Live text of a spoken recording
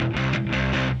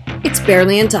It's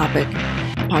Barely on Topic,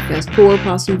 a podcast for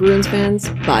Boston Bruins fans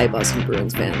by Boston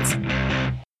Bruins fans.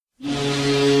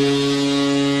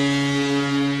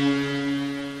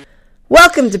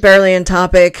 Welcome to Barely on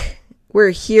Topic. We're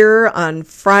here on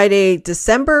Friday,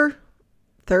 December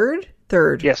 3rd?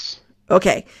 3rd. Yes.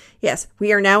 Okay. Yes,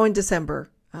 we are now in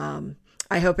December.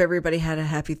 I hope everybody had a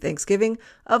happy Thanksgiving.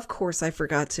 Of course, I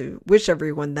forgot to wish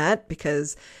everyone that,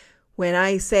 because when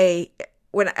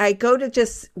I go to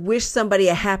just wish somebody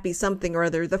a happy something or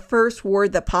other, the first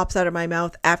word that pops out of my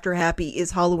mouth after happy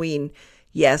is Halloween.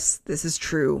 Yes, this is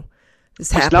true.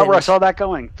 This happened. That's not where I saw that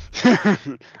going.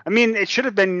 I mean, it should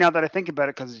have been, now that I think about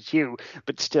it, because it's you,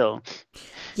 but still.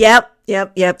 Yep.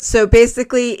 So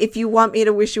basically, if you want me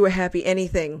to wish you a happy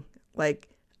anything, like,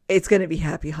 it's going to be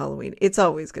happy Halloween. It's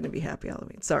always going to be happy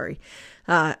Halloween. Sorry.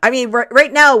 I mean,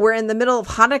 right now we're in the middle of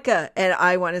Hanukkah, and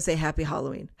I want to say happy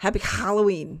Halloween. Happy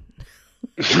Halloween.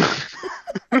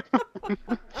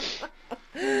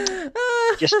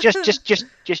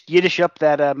 just Yiddish up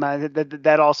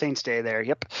that All Saints Day there.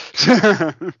 Yep.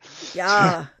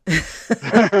 Yeah.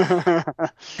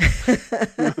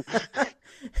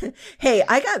 Hey,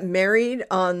 I got married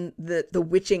on the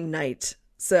witching night.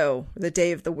 So the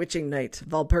day of the witching night,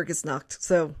 Walpurgisnacht.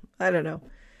 So I don't know.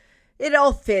 It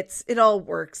all fits. It all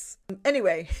works.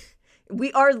 Anyway,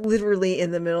 we are literally in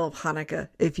the middle of Hanukkah,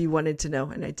 if you wanted to know,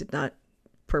 and I did not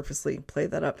purposely play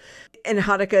that up. And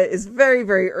Hanukkah is very,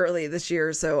 very early this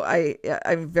year, so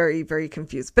I'm very, very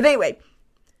confused. But anyway,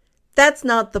 that's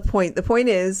not the point. The point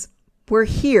is, we're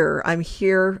here. I'm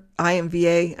here. I am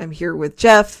VA. I'm here with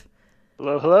Jeff.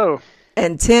 Hello.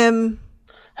 And Tim.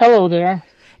 Hello there.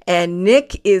 And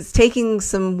Nick is taking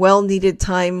some well-needed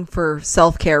time for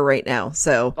self-care right now.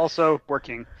 So also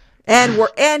working.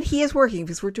 And he is working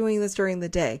because we're doing this during the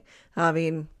day. I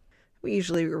mean, we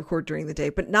usually record during the day,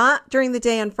 but not during the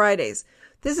day on Fridays.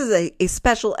 This is a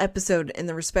special episode in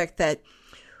the respect that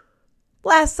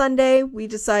last Sunday we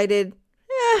decided,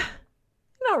 I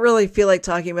don't really feel like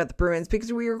talking about the Bruins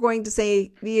because we were going to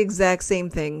say the exact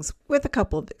same things, with a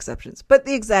couple of exceptions, but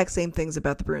the exact same things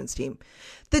about the Bruins team.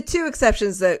 The two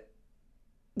exceptions that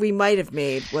we might have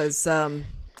made was, I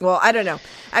don't know.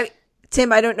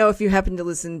 Tim, I don't know if you happened to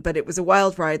listen, but it was a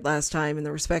wild ride last time in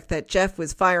the respect that Jeff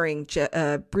was firing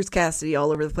Bruce Cassidy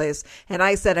all over the place. And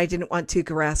I said I didn't want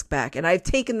Tuukka Rask back. And I've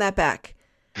taken that back.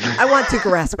 I want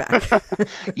Tuukka Rask back.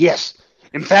 Yes.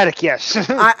 Emphatic yes.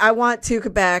 I want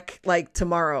Tuukka back like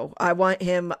tomorrow. I want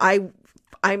him. I'm,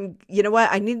 you know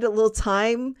what? I needed a little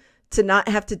time to not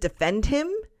have to defend him.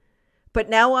 But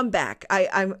now I'm back.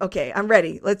 I'm okay. I'm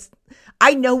ready.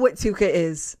 I know what Tuukka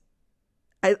is.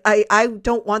 I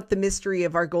don't want the mystery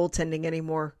of our goaltending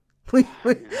anymore.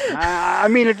 I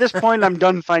mean, at this point, I'm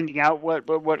done finding out what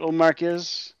Ullmark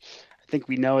is. I think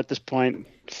we know at this point.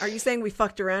 Are you saying we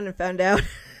fucked around and found out?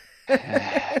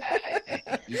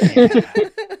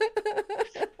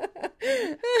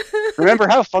 Remember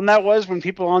how fun that was when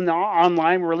people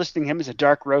online were listing him as a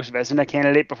dark roast Vezina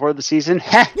candidate before the season?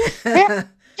 Yeah.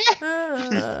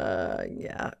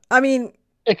 I mean,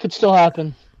 it could still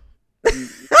happen.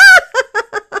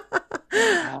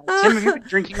 Tim, have you been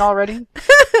drinking already?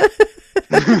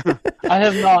 I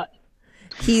have not.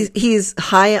 He's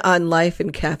high on life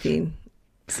and caffeine.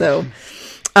 So,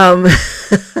 but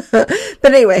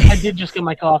anyway, I did just get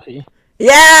my coffee.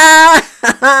 Yeah,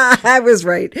 I was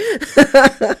right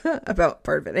about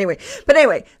part of it.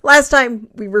 Anyway, last time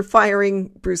we were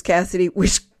firing Bruce Cassidy,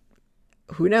 which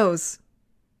who knows?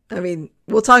 I mean,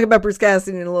 we'll talk about Bruce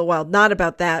Cassidy in a little while. Not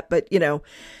about that, but you know.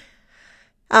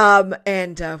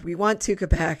 And we want Tuukka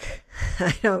back.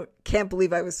 I can't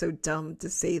believe I was so dumb to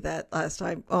say that last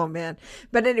time. Oh man.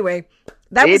 But anyway,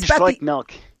 that aged was about like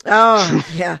milk. Oh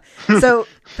yeah. So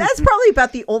that's probably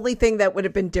about the only thing that would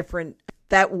have been different.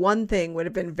 That one thing would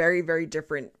have been very, very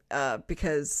different,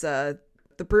 because, the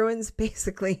Bruins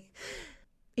basically,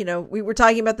 you know, we were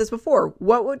talking about this before.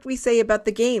 What would we say about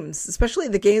the games, especially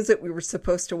the games that we were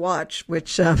supposed to watch,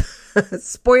 which,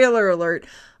 spoiler alert,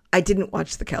 I didn't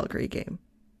watch the Calgary game.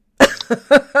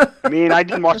 I mean, I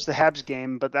didn't watch the Habs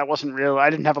game, but that wasn't real. I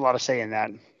didn't have a lot of say in that.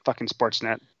 Fucking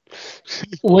Sportsnet.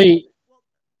 Wait.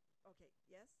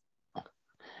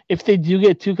 If they do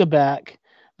get Tuukka back,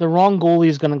 the wrong goalie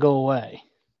is going to go away.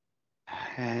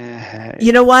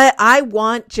 You know what? I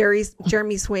want Jeremy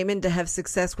Swayman to have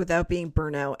success without being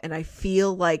burnout. And I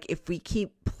feel like if we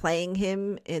keep playing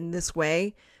him in this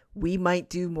way, we might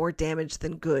do more damage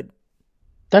than good.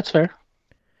 That's fair.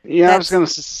 Yeah, I was going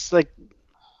to like,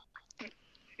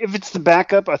 if it's the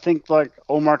backup, I think like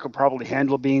Ullmark will probably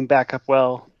handle being backup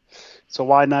well. So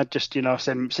why not just, you know,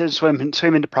 send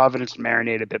Swayman to Providence and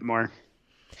marinate a bit more?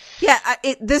 Yeah,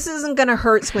 this isn't going to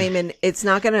hurt Swayman. It's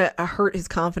not going to hurt his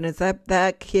confidence.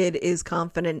 That kid is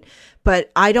confident,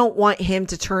 but I don't want him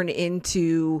to turn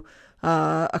into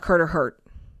a Carter Hart.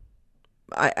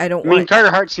 I don't want. Carter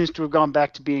Hart seems to have gone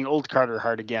back to being old Carter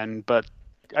Hart again, but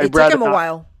it took him a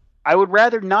while. I would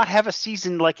rather not have a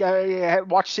season like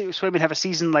watch Swayman have a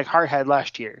season like Hart had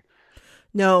last year.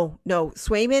 No,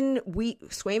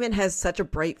 Swayman has such a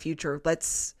bright future.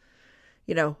 Let's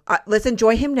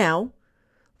enjoy him now.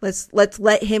 Let's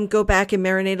let him go back and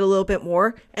marinate a little bit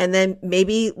more, and then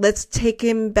maybe let's take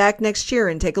him back next year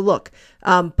and take a look.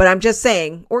 But I'm just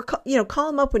saying, or call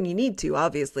him up when you need to,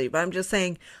 obviously. But I'm just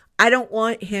saying, I don't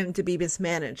want him to be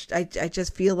mismanaged. I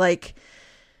just feel like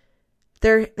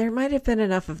there might have been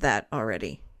enough of that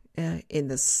already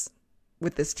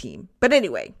with this team. But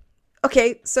anyway,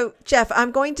 okay. So Jeff,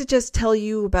 I'm going to just tell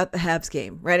you about the Habs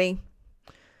game. Ready?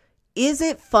 Is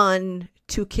it fun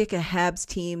to kick a Habs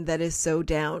team that is so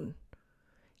down?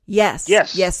 Yes,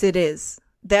 it is.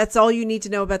 That's all you need to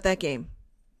know about that game.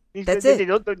 That's it.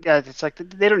 It's like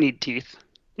they don't need teeth.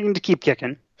 You need to keep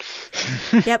kicking.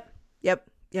 Yep.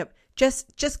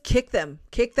 Just kick them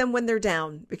when they're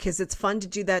down, because it's fun to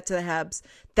do that to the Habs.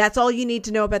 That's all you need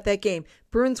to know about that game.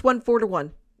 Bruins won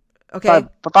 4-1. Okay,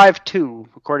 5-2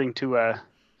 according to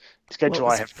schedule.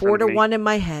 I have 4-1 in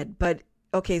my head, but.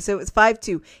 Okay, so it was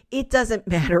 5-2. It doesn't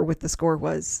matter what the score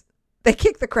was. They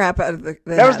kicked the crap out of the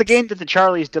That was the game that the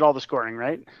Charlies did all the scoring,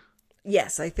 right?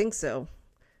 Yes, I think so.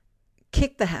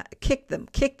 Kick them. The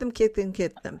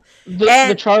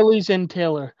Charlies and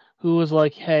Taylor, who was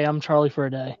like, "Hey, I'm Charlie for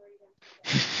a day."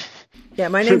 Yeah,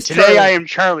 my name's Today Charlie. I am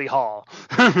Charlie Hall.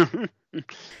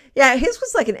 Yeah, his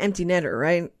was like an empty netter,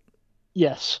 right?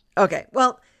 Yes. Okay,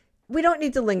 well, we don't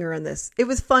need to linger on this. It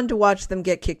was fun to watch them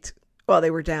get kicked while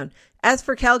they were down. As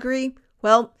for Calgary,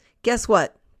 well, guess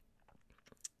what?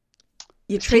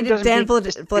 You traded Dan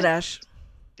Vladesh.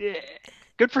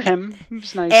 Good for him. It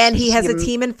was nice. And he has a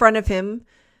team in front of him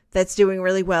that's doing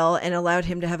really well and allowed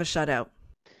him to have a shutout.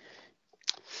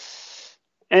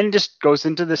 And just goes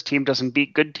into this team doesn't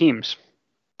beat good teams.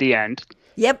 The end.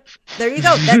 Yep. There you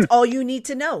go. That's all you need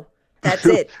to know. That's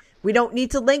it. We don't need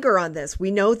to linger on this.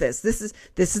 We know this. This is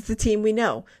the team we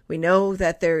know. We know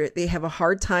that they have a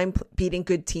hard time beating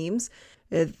good teams.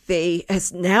 They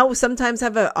now sometimes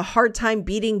have a hard time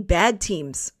beating bad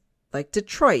teams like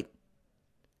Detroit.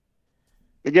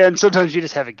 Again, sometimes you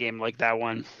just have a game like that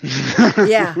one.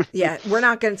 Yeah. We're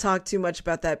not going to talk too much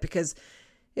about that because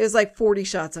it was like 40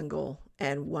 shots on goal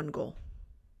and 1 goal.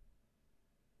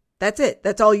 That's it.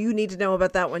 That's all you need to know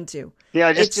about that one too.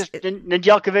 Yeah,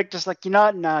 Nedeljkovic just like,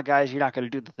 nah, guys, you're not going to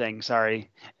do the thing. Sorry.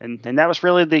 And that was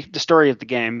really the story of the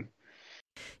game.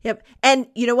 Yep. And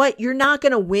you know what? You're not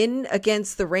going to win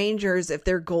against the Rangers if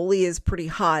their goalie is pretty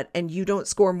hot and you don't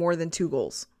score more than 2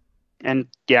 goals. And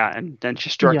then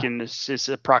Shesterkin is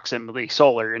approximately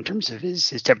solar in terms of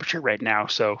his temperature right now.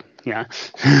 So, yeah.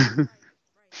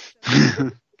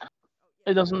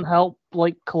 It doesn't help,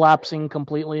 like, collapsing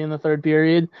completely in the third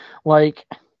period. Like,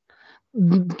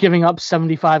 giving up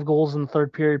 75 goals in the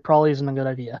third period probably isn't a good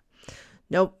idea.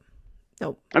 Nope.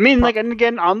 I mean, and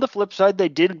again, on the flip side, they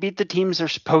did beat the teams they're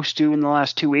supposed to in the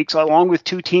last 2 weeks, along with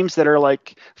 2 teams that are,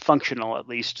 like, functional at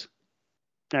least.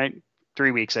 Right?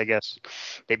 3 weeks, I guess.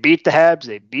 They beat the Habs.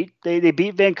 They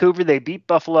beat Vancouver. They beat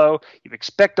Buffalo. You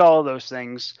expect all of those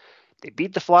things. They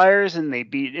beat the Flyers, and they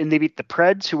beat the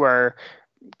Preds, who are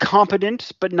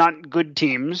competent but not good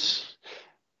teams.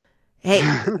 Hey,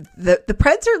 the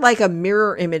Preds are like a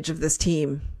mirror image of this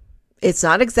team. It's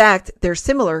not exact. They're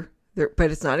similar,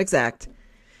 but it's not exact.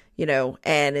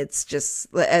 And it's just,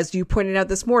 as you pointed out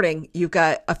this morning, you've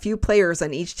got a few players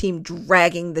on each team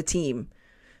dragging the team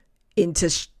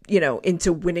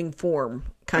into winning form.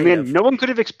 No one could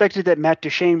have expected that Matt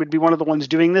Duchene would be one of the ones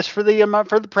doing this for the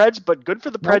Preds, but good for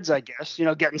the Preds, I guess.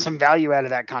 Getting some value out of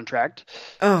that contract.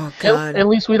 Oh God! At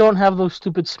least we don't have those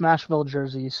stupid Smashville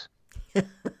jerseys.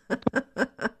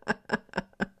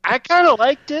 I kind of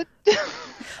liked it.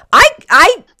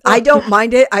 I don't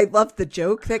mind it. I love the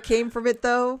joke that came from it,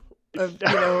 though.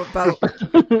 About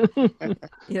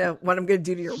what I'm going to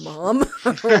do to your mom,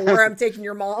 or where I'm taking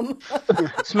your mom.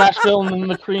 Smashville and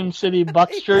the Cream City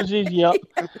Bucks jerseys. Yep.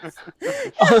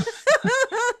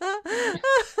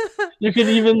 You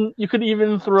could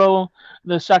even throw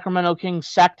the Sacramento Kings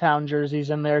Sacktown jerseys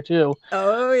in there too.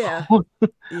 Oh yeah.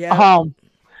 Yeah.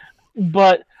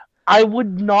 But I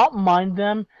would not mind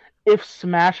them if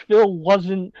Smashville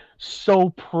wasn't so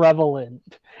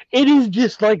prevalent. It is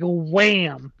just like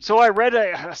wham. So I read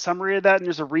a summary of that, and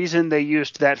there's a reason they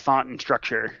used that font and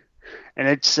structure. And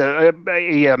it's a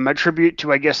tribute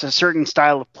to, I guess, a certain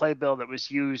style of playbill that was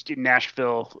used in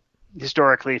Nashville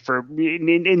historically for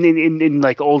in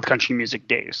like old country music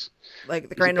days. Like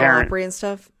the Grand Ole Opry and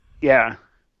stuff? Yeah.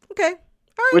 Okay.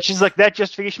 All right. Which is like that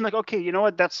justification, like, okay, you know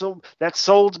what? That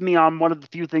sold me on one of the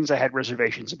few things I had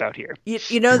reservations about here.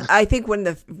 You know, I think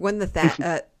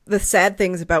the sad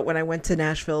things about when I went to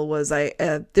Nashville was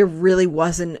there really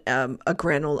wasn't a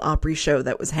Grand Ole Opry show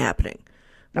that was happening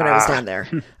when I was down there.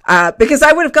 Because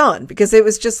I would have gone, because it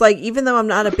was just like, even though I'm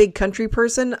not a big country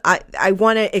person, I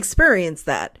want to experience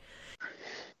that.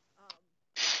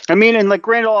 I mean, and like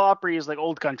Grand Ole Opry is like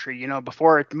old country, you know,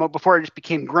 before it just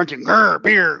became grunting, grr,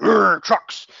 beer, grr,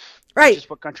 trucks. Right. Which is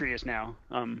what country is now.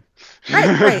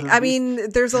 Right. I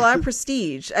mean, there's a lot of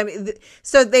prestige. I mean,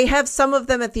 so they have some of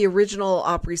them at the original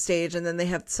Opry stage, and then they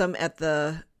have some at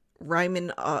the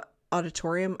Ryman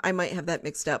Auditorium. I might have that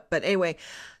mixed up. But anyway,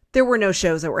 there were no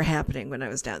shows that were happening when I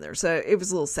was down there. So it was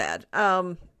a little sad.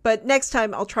 But next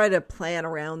time I'll try to plan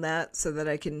around that so that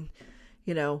I can,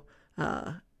 you know,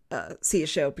 see a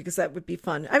show, because that would be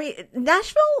fun. I mean,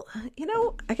 Nashville, you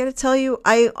know, I got to tell you,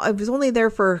 I was only there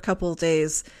for a couple of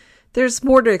days. There's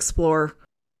more to explore.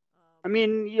 I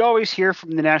mean, you always hear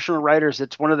from the national writers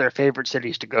it's one of their favorite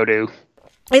cities to go to.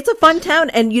 It's a fun town,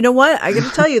 and you know what? I got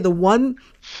to tell you, the one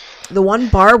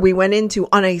bar we went into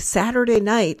on a Saturday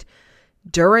night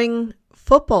during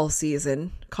football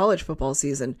season, college football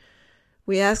season,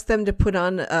 we asked them to put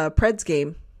on a Preds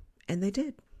game, and they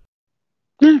did.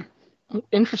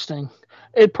 Interesting.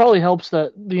 It probably helps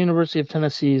that the University of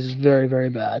Tennessee is very, very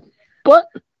bad. But,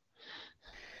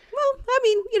 well, I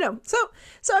mean, you know, so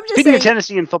I'm just Speaking saying. of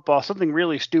Tennessee and football, something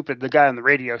really stupid. The guy on the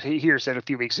radio here said a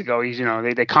few weeks ago. He's, you know,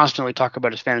 they constantly talk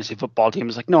about his fantasy football team.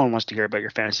 It's like, no one wants to hear about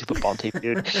your fantasy football team,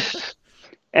 dude.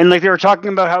 And like they were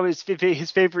talking about how his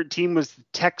favorite team was the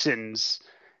Texans.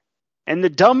 And the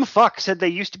dumb fuck said they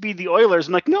used to be the Oilers.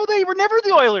 I'm like, no, they were never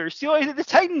the Oilers. The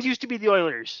Titans used to be the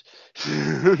Oilers.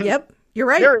 Yep, you're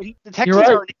right. The Texans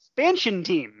are an expansion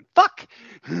team. Fuck.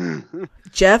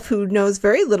 Jeff, who knows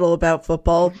very little about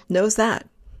football, knows that.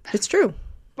 It's true.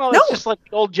 Well, it's just like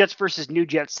the old Jets versus new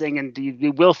Jets thing, and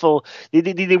the willful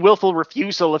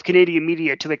refusal of Canadian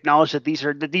media to acknowledge that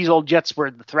these old Jets were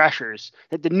the Thrashers,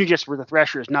 that the new Jets were the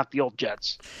Thrashers, not the old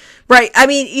Jets. Right. I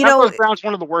mean, you know, the Browns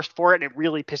one of the worst for it, and it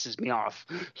really pisses me off.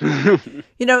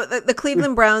 You know, the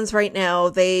Cleveland Browns right now,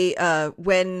 they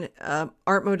when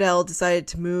Art Modell decided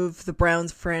to move the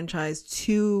Browns franchise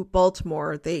to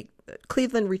Baltimore,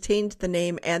 Cleveland retained the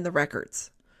name and the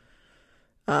records.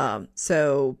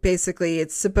 So basically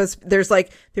it's there's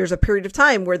a period of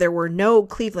time where there were no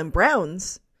Cleveland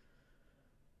Browns,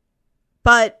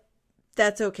 but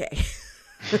that's okay.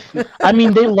 I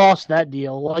mean, they lost that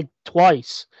deal like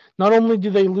twice. Not only do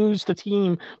they lose the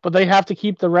team, but they have to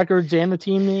keep the records and the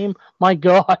team name. My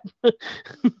God.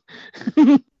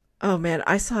 Oh man,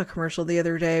 I saw a commercial the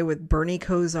other day with Bernie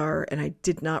Kosar, and I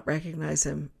did not recognize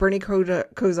him. Bernie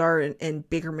Kosar and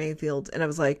Baker Mayfield, and I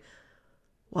was like,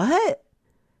 what?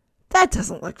 That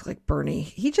doesn't look like Bernie.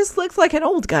 He just looks like an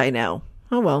old guy now.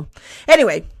 Oh, well.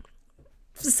 Anyway,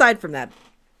 aside from that.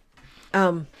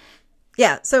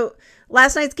 Yeah, so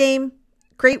last night's game,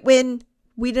 great win.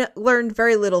 We learned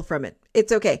very little from it.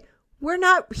 It's okay. We are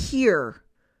not here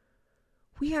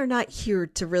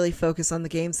to really focus on the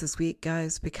games this week,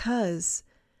 guys, because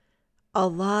a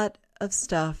lot of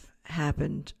stuff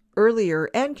happened earlier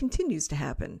and continues to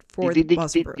happen for the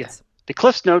Boston Bruins. Yeah. The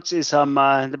Cliff's Notes is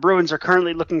the Bruins are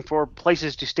currently looking for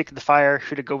places to stick the fire.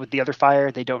 Should it go with the other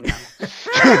fire? They don't know.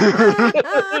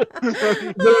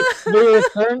 They're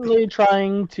currently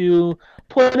trying to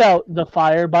put out the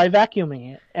fire by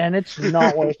vacuuming it, and it's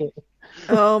not working.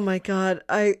 Oh my God.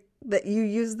 That you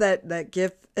used that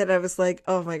GIF, and I was like,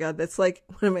 oh my God, that's like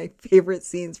one of my favorite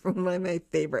scenes from one of my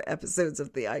favorite episodes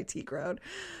of the IT Crowd.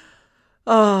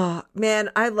 Oh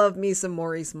man, I love me some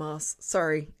Maurice Moss.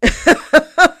 Sorry.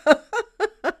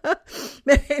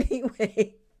 But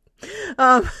anyway,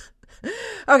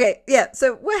 okay, yeah.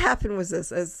 So what happened was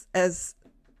this, as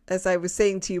I was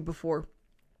saying to you before,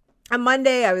 on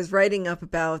Monday I was writing up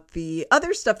about the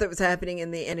other stuff that was happening in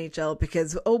the NHL,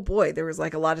 because oh boy, there was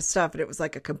like a lot of stuff, and it was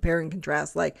like a compare and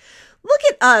contrast. Like, look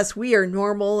at us, we are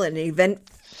normal and event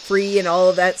free and all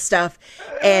of that stuff,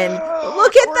 and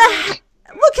look at the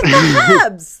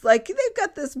Habs. Like, they've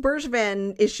got this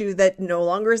Bergevin issue that no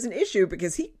longer is an issue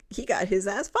because he got his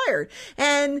ass fired.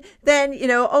 And then, you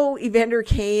know, Evander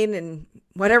Kane and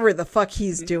whatever the fuck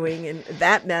he's doing and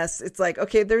that mess. It's like,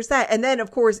 okay, there's that. And then,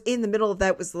 of course, in the middle of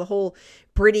that was the whole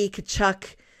Brady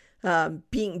Tkachuk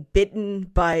being bitten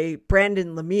by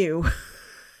Brandon Lemieux.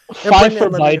 5 for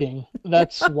biting.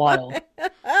 That's wild.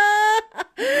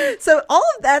 So all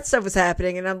of that stuff was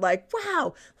happening, and I'm like,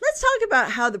 wow, let's talk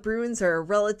about how the Bruins are a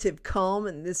relative calm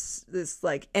in this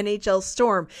like NHL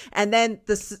storm. And then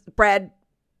the Brad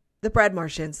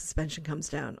Marchand suspension comes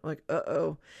down. I'm like,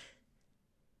 uh-oh.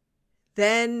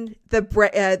 Then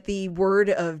the word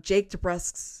of Jake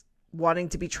DeBrusk's wanting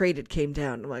to be traded came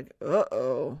down. I'm like,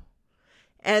 uh-oh.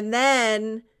 And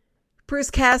then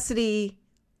Bruce Cassidy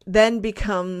then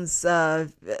becomes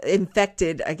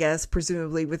infected, I guess,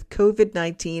 presumably with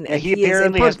COVID-19. Yeah, he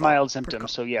apparently has mild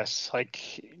symptoms. So yes,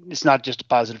 like it's not just a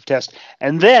positive test.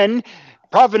 And then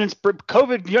Providence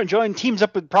COVID teams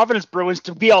up with Providence Bruins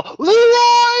to be all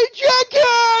Leroy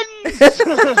Jenkins.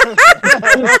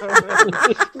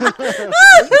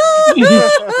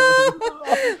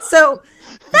 So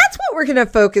that's what we're going to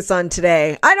focus on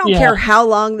today. I don't care how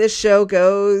long this show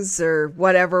goes or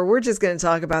whatever. We're just going to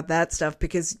talk about that stuff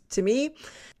because to me,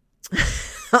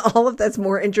 all of that's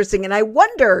more interesting. And I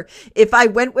wonder if I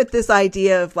went with this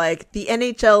idea of like the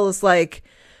NHL is like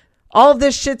all of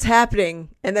this shit's happening.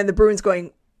 And then the Bruins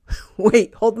going,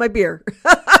 wait, hold my beer.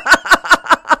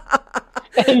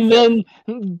 And then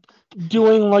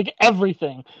doing like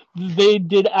everything. They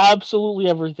did absolutely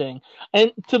everything.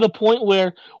 And to the point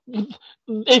where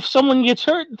if someone gets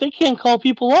hurt, they can't call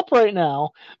people up right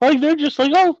now. Like they're just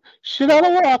like, oh, shit out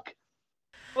of luck.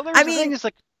 Well, the thing is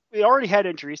like we already had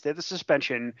injuries. They had the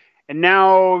suspension, and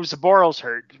now Zaboril's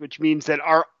hurt, which means that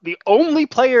the only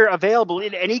player available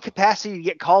in any capacity to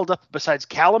get called up besides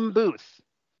Callum Booth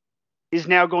is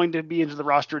now going to be into the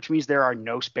roster, which means there are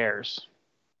no spares.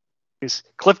 Because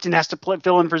Clifton has to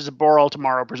fill in for Zaboril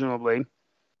tomorrow, presumably.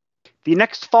 The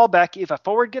next fallback, if a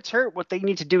forward gets hurt, what they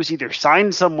need to do is either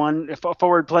sign someone, a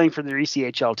forward playing for their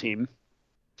ECHL team,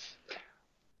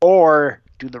 or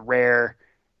do the rare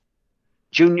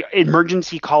junior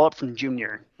emergency call-up from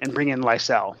junior and bring in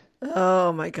Lysell.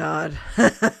 Oh, my God.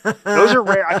 Those are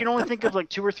rare. I can only think of like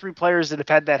 2 or 3 players that have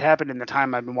had that happen in the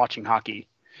time I've been watching hockey.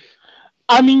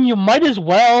 I mean, you might as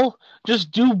well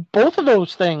just do both of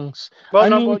those things. Well,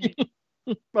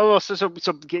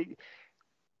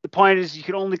 the point is you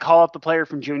can only call up the player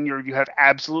from junior. You have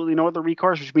absolutely no other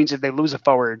recourse, which means if they lose a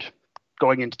forward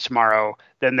going into tomorrow,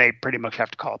 then they pretty much have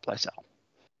to call up Lysell.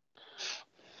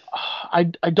 I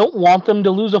don't want them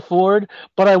to lose a forward,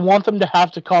 but I want them to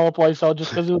have to call up Lysell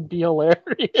just because it would be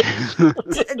hilarious.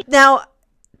 Now,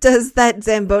 does that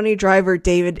Zamboni driver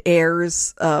David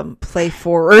Ayers play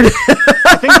forward?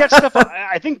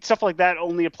 I think stuff like that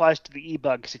only applies to the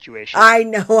e-bug situation. I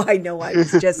know.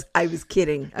 I was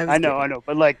kidding. I know.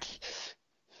 But like,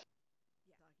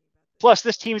 plus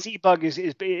this team's e-bug is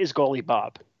goalie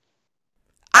Bob.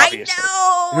 Obviously.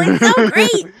 I know. It's so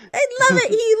great. I love it.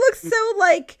 He looks so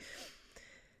like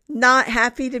not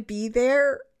happy to be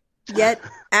there, yet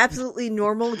absolutely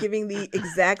normal, giving the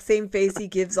exact same face he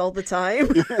gives all the time.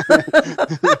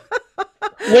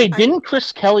 Wait, didn't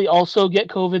Chris Kelly also get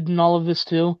COVID in all of this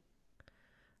too?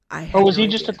 Or was he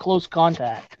just a close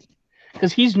contact?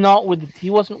 Because he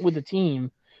wasn't with the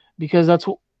team, because that's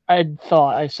what I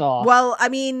thought I saw. Well, I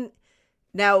mean,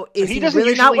 now is he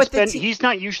really not with the team? He's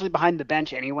not usually behind the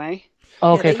bench anyway.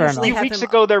 Okay, fair enough. A few weeks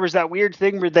ago, there was that weird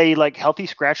thing where they like healthy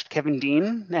scratched Kevin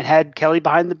Dean and had Kelly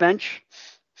behind the bench.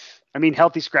 I mean,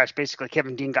 healthy scratch. Basically,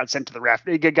 Kevin Dean got sent to the raft.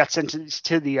 He got sent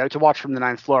to the to watch from the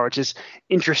 9th floor, which is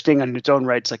interesting on its own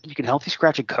right. It's like you can healthy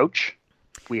scratch a coach.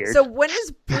 Weird. So when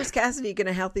is Bruce Cassidy going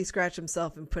to healthy scratch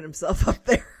himself and put himself up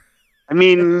there? I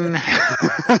mean,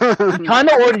 he kind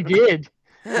of already did.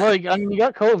 Like, I mean, he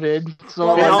got COVID. So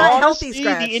well, not healthy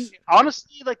scratch.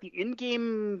 Honestly, like the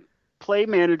in-game play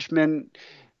management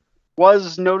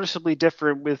was noticeably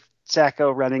different with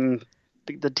Sacco running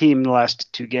the team the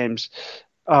last 2 games.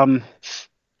 I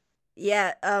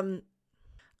did not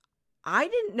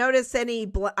notice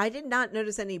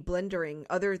any blendering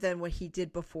other than what he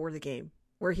did before the game,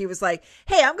 where he was like,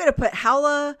 "Hey, I'm going to put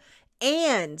Haula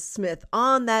and Smith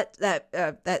on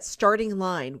that starting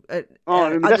line."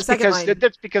 That's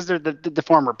because they're the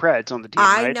former Preds on the team.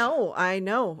 I right? know,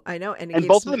 and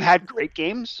both of them had great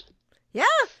games. Yeah,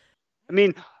 I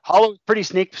mean, Haula was pretty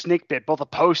snake bit, both a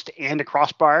post and a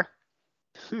crossbar,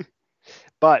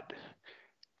 but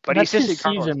that's his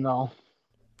season, though.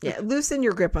 Yeah, loosen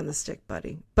your grip on the stick,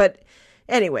 buddy. But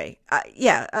anyway,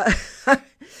 let's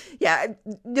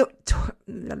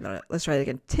try it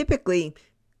again. Typically,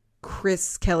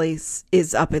 Chris Kelly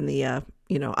is up in the on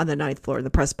the 9th floor in the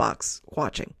press box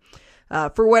watching.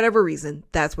 For whatever reason,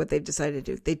 that's what they've decided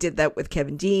to do. They did that with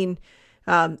Kevin Dean,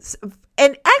 and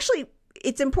actually,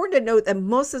 it's important to note that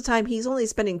most of the time he's only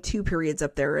spending 2 periods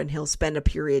up there, and he'll spend a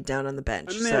period down on the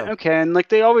bench. Okay, and like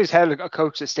they always had a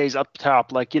coach that stays up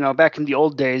top. Like back in the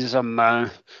old days,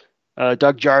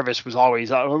 Doug Jarvis was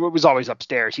always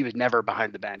upstairs. He was never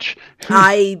behind the bench.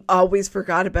 I always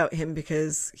forgot about him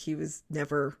because he was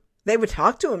never. They would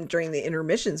talk to him during the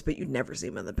intermissions, but you'd never see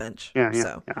him on the bench.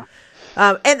 Yeah.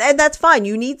 And that's fine.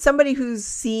 You need somebody who's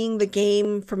seeing the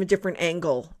game from a different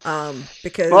angle.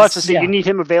 Because that's to say, you need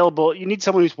him available. You need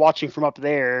someone who's watching from up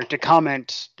there to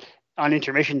comment on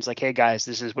intermissions, like, "Hey guys,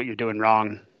 this is what you're doing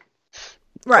wrong."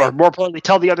 Right. Or more importantly,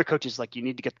 tell the other coaches, like, you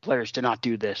need to get the players to not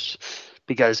do this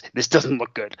because this doesn't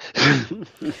look good.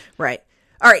 Right.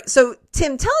 All right. So,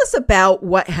 Tim, tell us about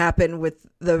what happened with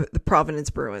the Providence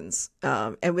Bruins.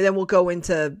 And then we'll go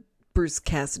into Bruce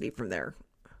Cassidy from there.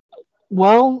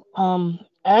 Well,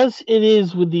 as it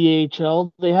is with the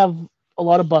AHL, they have a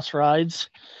lot of bus rides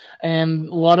and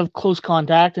a lot of close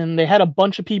contact, and they had a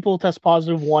bunch of people test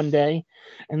positive one day,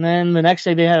 and then the next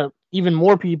day they had even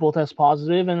more people test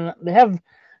positive, and they have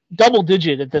double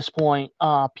digit at this point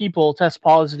people test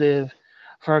positive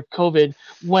for COVID,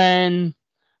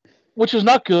 which is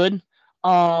not good.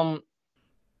 They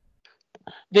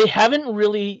haven't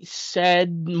really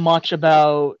said much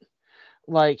about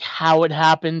like how it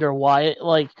happened or why it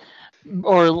or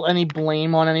any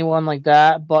blame on anyone like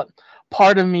that, but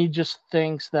part of me just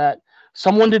thinks that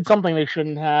someone did something they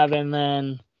shouldn't have, and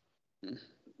then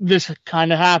this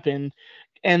kind of happened.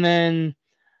 And then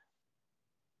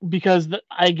because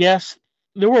I guess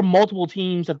there were multiple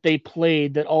teams that they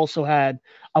played that also had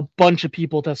a bunch of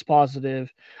people test positive.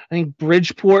 I think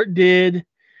Bridgeport did,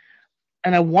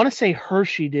 and I want to say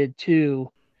Hershey did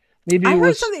too. Maybe I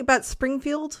heard something about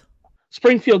Springfield.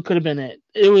 Springfield could have been it.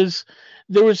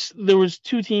 There was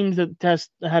two teams that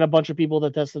had a bunch of people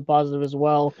that tested positive as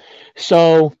well.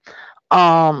 So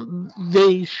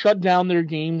they shut down their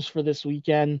games for this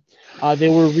weekend. They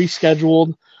were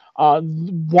rescheduled.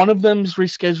 One of them's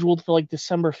rescheduled for like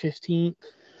December 15th.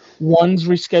 One's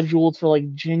rescheduled for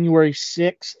like January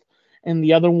 6th, and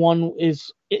the other one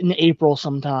is in April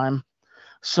sometime.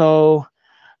 So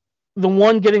the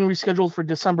one getting rescheduled for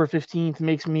December 15th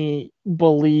makes me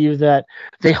believe that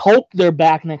they hope they're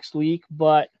back next week,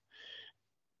 but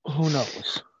who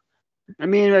knows? I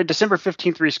mean, a December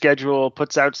 15th reschedule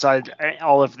puts outside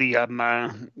all of the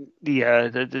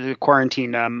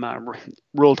quarantine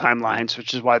rule timelines,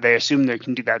 which is why they assume they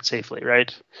can do that safely,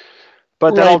 right?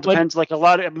 But that all depends. Like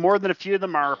more than a few of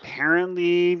them are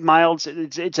apparently mild.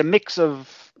 It's a mix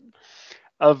of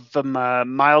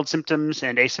mild symptoms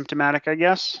and asymptomatic, I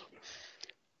guess.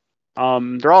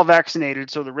 They're all vaccinated,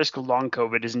 so the risk of long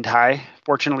COVID isn't high.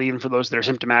 Fortunately, even for those that are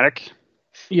symptomatic.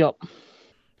 Yep.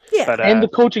 Yeah, but, and the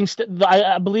coaching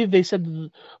I believe they said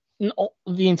the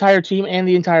entire team and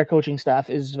the entire coaching staff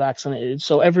is vaccinated,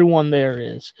 so everyone there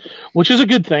is, which is a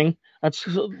good thing.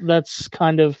 That's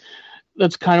kind of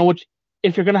what,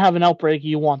 if you're going to have an outbreak,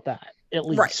 you want that at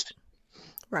least.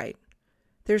 Right.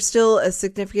 There's still a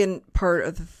significant part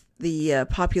of the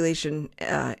population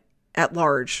at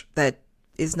large that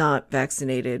is not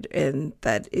vaccinated and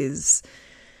that is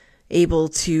able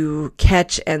to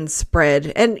catch and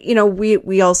spread. And, you know,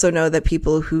 we also know that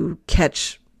people who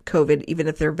catch COVID, even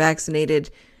if they're vaccinated,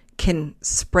 can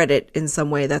spread it in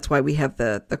some way. That's why we have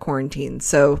the quarantine.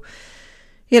 So,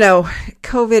 you know,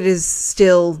 COVID is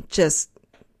still just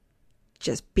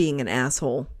being an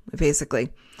asshole, basically.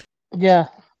 Yeah,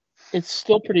 it's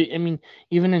still pretty. I mean,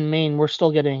 even in Maine, we're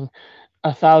still getting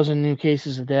 1,000 new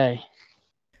cases a day.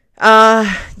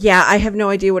 Yeah, I have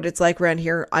no idea what it's like around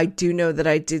here. I do know that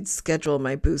I did schedule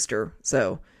my booster,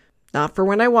 so not for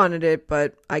when I wanted it,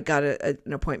 but I got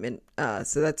an appointment,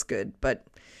 so that's good. But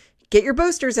get your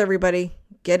boosters, everybody.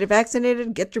 Get it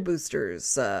vaccinated. Get your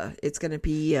boosters. It's gonna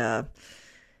be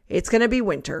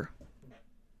winter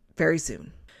very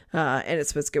soon, and it's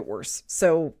supposed to get worse.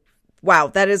 So, wow,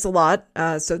 that is a lot.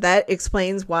 So that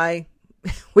explains why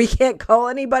we can't call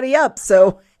anybody up.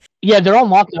 So. Yeah, they're all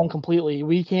locked down completely.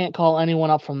 We can't call anyone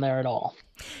up from there at all.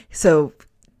 So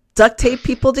duct tape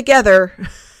people together.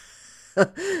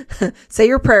 Say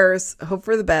your prayers. Hope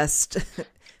for the best.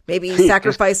 Maybe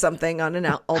sacrifice something on an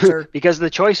altar. Because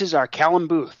the choices are Callum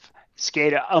Booth,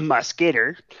 skater,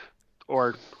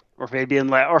 or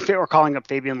Fabian, or calling up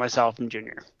Fabian Lysalphen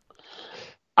Jr.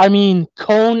 I mean,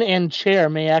 cone and chair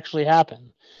may actually happen.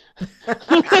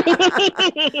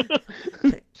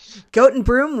 Goat and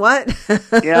broom, what?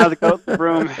 Yeah, the goat and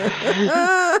broom.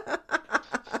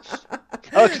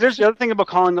 Because there's the other thing about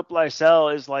calling up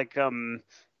Lysell is like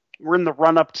we're in the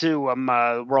run up to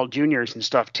World Juniors and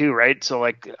stuff too, right? So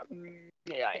like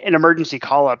an emergency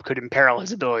call up could imperil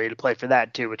his ability to play for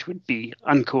that too, which would be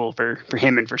uncool for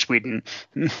him and for Sweden.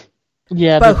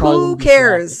 Yeah, but who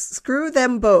cares? Screw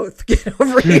them both. Get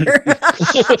over here.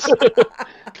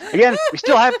 Again, we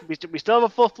still have a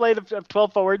full slate of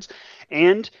 12 forwards,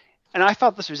 and I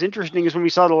thought this was interesting is when we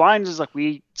saw the lines is like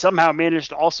we somehow managed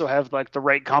to also have like the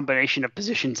right combination of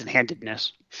positions and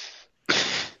handedness.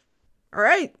 All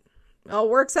right, all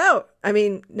works out. I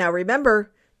mean, now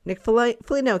remember, Nick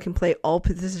Foligno can play all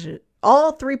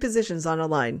three positions on a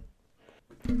line.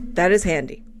 That is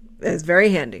handy. That is very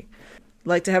handy.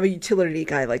 Like to have a utility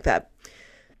guy like that.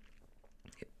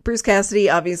 Bruce Cassidy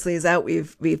obviously is out.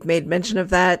 We've made mention of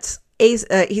that.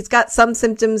 He's got some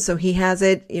symptoms, so he has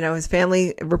it. You know, his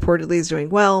family reportedly is doing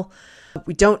well.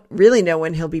 We don't really know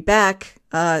when he'll be back.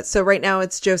 So right now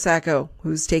it's Joe Sacco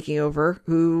who's taking over,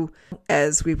 who,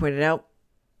 as we pointed out,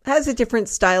 has a different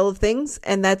style of things.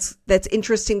 And that's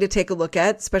interesting to take a look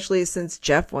at, especially since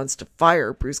Jeff wants to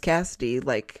fire Bruce Cassidy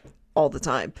like all the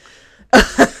time.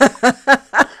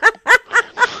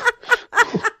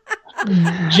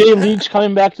 Jay Leach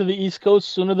coming back to the East Coast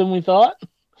sooner than we thought.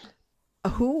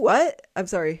 Who? What? I'm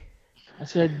sorry. I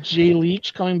said Jay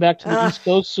Leach coming back to the East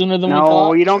Coast sooner than we thought.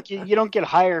 No, you don't get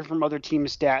hired from other team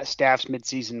staffs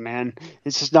midseason, man.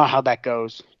 This is not how that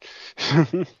goes.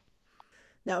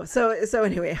 No. So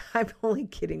anyway, I'm only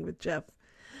kidding with Jeff.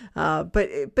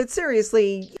 But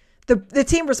seriously, the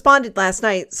team responded last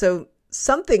night, so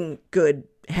something good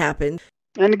happened.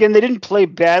 And again, they didn't play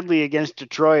badly against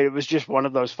Detroit. It was just one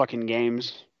of those fucking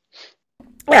games.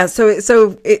 Yeah, so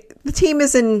the team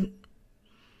is in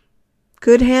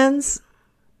good hands?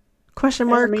 Question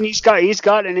mark. I mean, he's got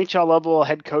NHL level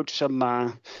head coach some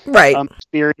right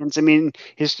experience. I mean,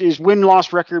 his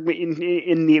win-loss record with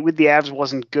the Avs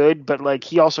wasn't good, but like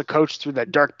he also coached through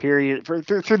that dark period through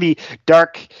the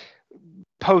dark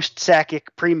post-Sakic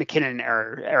pre-McKinnon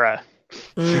era.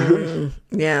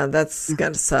 Yeah, that's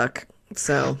gotta suck.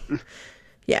 So,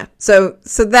 yeah. So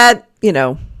that, you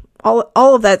know,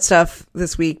 all of that stuff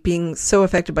this week being so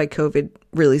affected by COVID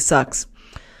really sucks.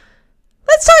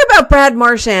 Let's talk about Brad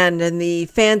Marchand and the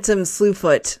Phantom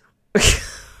Slewfoot.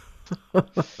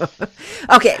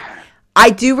 Okay. I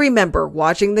do remember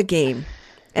watching the game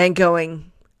and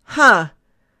going, that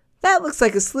looks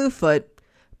like a Slewfoot.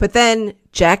 But then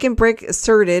Jack and Brick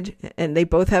asserted, and they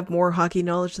both have more hockey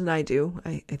knowledge than I do,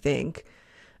 I think.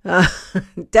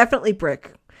 Definitely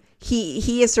Brick.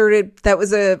 He asserted that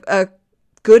was a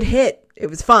good hit. It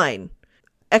was fine.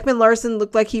 Ekman Larsson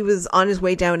looked like he was on his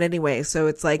way down anyway. So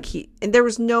it's like and there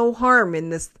was no harm in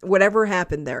this, whatever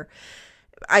happened there.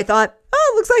 I thought,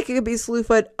 it looks like it could be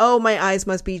Slewfoot. Oh, my eyes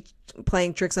must be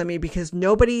playing tricks on me because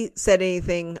nobody said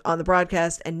anything on the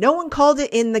broadcast and no one called it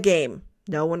in the game.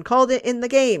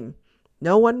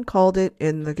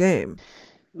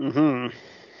 Mm-hmm.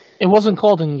 It wasn't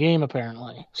called in game,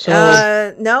 apparently.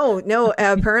 So no.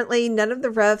 Apparently, none of the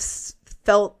refs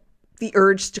felt the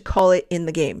urge to call it in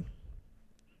the game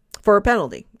for a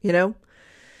penalty. You know,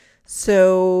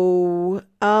 so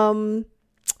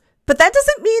but that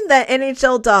doesn't mean that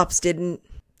NHL Dops didn't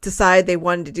decide they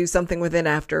wanted to do something with it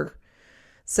after.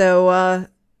 So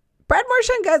Brad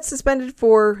Marchand got suspended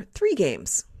for 3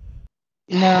 games.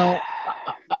 Now,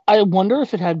 I wonder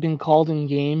if it had been called in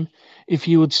game, if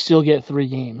you would still get 3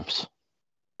 games.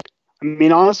 I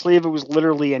mean, honestly, if it was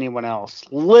literally anyone else,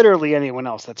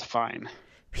 that's fine.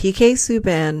 PK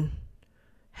Subban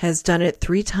has done it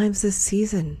 3 times this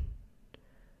season.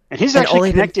 And he's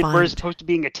actually connected where it's supposed to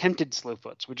being attempted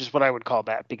slewfoots, which is what I would call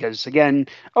that. Because, again,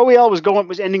 OEL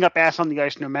was ending up ass on the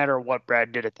ice no matter what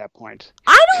Brad did at that point.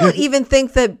 I don't even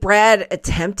think that Brad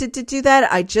attempted to do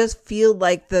that. I just feel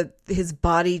like his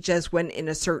body just went in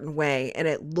a certain way, and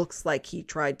it looks like he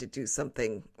tried to do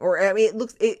something. Or, I mean,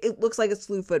 it looks like a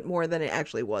slewfoot more than it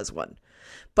actually was one.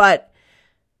 But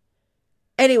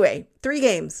anyway, 3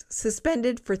 games,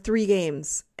 suspended for 3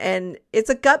 games. And it's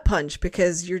a gut punch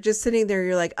because you're just sitting there.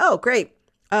 You're like, oh, great.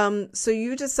 So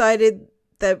you decided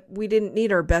that we didn't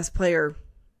need our best player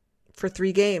for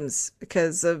 3 games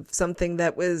because of something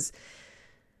that was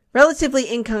relatively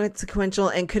inconsequential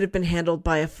and could have been handled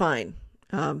by a fine.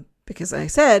 Because I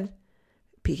said,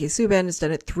 PK Subban has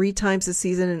done it 3 times this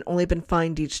season and only been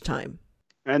fined each time.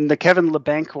 And the Kevin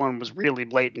LeBanc one was really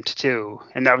blatant too.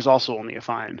 And that was also only a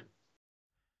fine.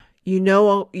 You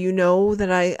know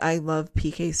that I love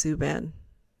PK Subban,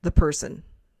 the person.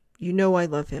 You know I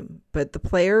love him. But the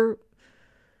player,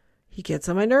 he gets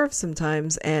on my nerves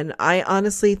sometimes. And I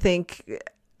honestly think,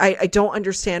 I don't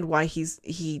understand why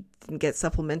he didn't get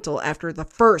supplemental after the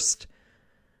first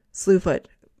slewfoot.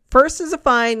 First is a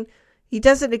fine. He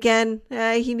does it again.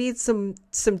 He needs some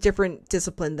different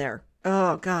discipline there.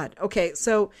 Oh, God. Okay,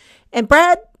 so, and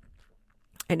Brad,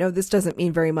 I know this doesn't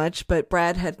mean very much, but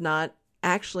Brad had not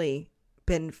actually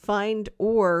been fined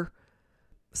or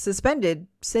suspended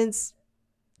since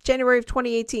January of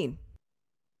 2018.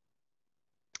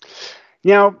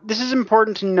 Now, this is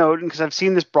important to note because I've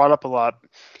seen this brought up a lot.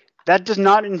 That does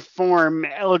not inform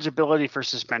eligibility for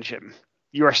suspension.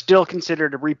 You are still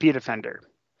considered a repeat offender.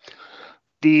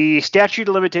 The statute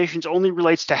of limitations only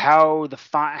relates to how the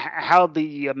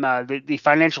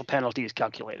financial penalty is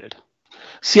calculated.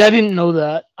 See, I didn't know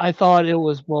that. I thought it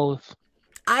was both.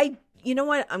 You know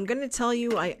what? I'm going to tell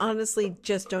you, I honestly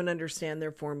just don't understand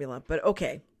their formula. But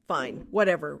okay, fine,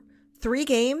 whatever. 3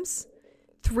 games?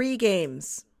 3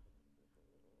 games.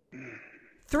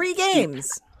 3 games.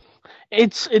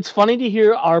 It's funny to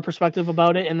hear our perspective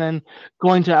about it and then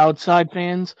going to outside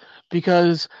fans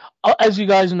because, as you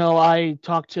guys know, I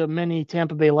talk to many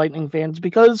Tampa Bay Lightning fans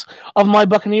because of my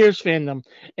Buccaneers fandom.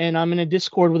 And I'm in a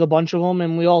Discord with a bunch of them,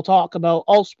 and we all talk about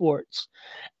all sports.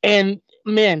 And,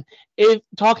 man, if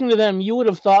talking to them, you would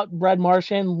have thought Brad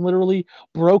Marchand literally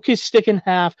broke his stick in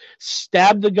half,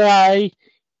 stabbed the guy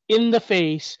in the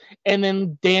face, and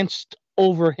then danced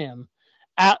over him.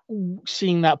 At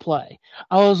seeing that play,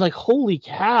 I was like, holy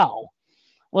cow,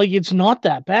 like it's not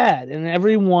that bad. And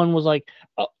everyone was like,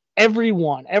 every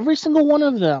single one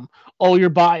of them, oh, you're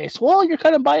biased. Well, you're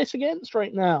kind of biased against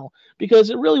right now because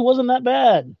it really wasn't that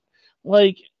bad.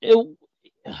 Like it,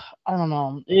 I don't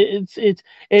know. It's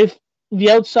if the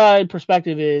outside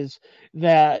perspective is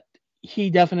that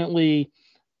he definitely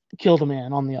killed a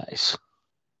man on the ice.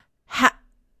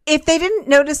 If they didn't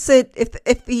notice it,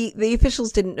 if the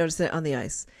officials didn't notice it on the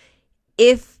ice,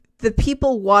 if the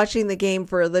people watching the game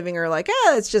for a living are like,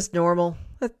 it's just normal,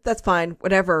 that's fine,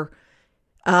 whatever.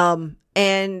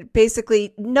 And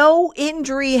basically no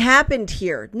injury happened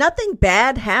here. Nothing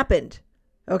bad happened.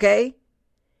 Okay.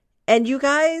 And you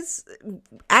guys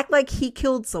act like he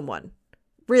killed someone.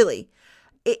 Really.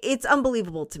 It's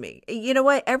unbelievable to me. You know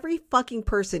what? Every fucking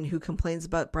person who complains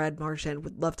about Brad Marchand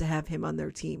would love to have him on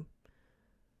their team.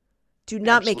 Do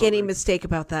not make any mistake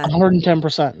about that.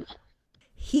 110%.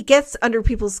 He gets under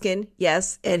people's skin,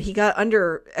 yes, and he got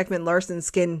under Ekman Larsson's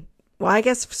skin, well, I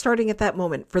guess starting at that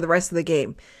moment for the rest of the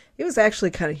game. It was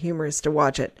actually kind of humorous to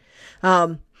watch it.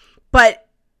 But,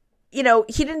 he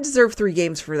didn't deserve 3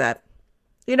 games for that.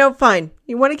 Fine.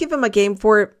 You want to give him a game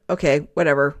for it? Okay,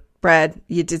 whatever. Brad,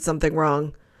 you did something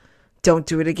wrong. Don't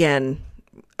do it again.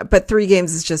 But 3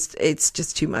 games is it's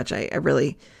just too much. I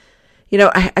really...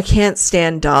 I can't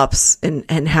stand Dops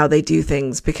and how they do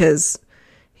things because,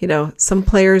 some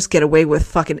players get away with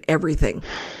fucking everything.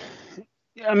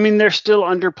 I mean, they're still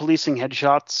under policing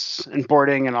headshots and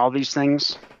boarding and all these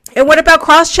things. And what about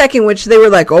cross-checking, which they were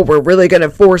like, oh, we're really going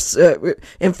to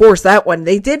enforce that one.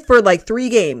 They did for like 3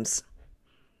 games.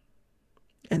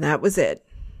 And that was it.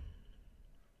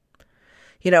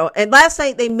 And last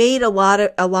night they made a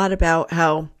lot about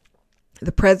how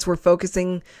the Preds were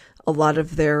focusing a lot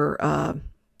of their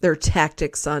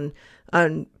tactics on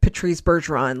Patrice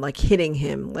Bergeron, like hitting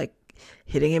him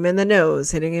in the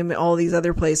nose, hitting him in all these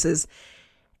other places.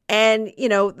 And,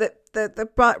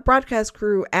 the broadcast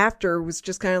crew after was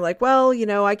just kind of like, well,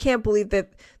 I can't believe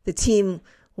that the team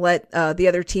let the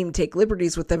other team take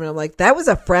liberties with them. And I'm like, that was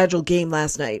a fragile game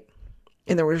last night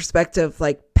in the respect of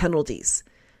like penalties.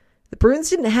 The Bruins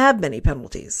didn't have many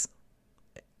penalties,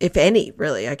 if any,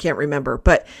 really. I can't remember,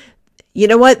 but you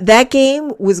know what? That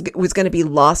game was going to be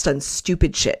lost on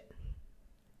stupid shit.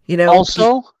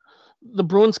 Also, the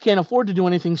Bruins can't afford to do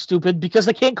anything stupid because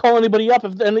they can't call anybody up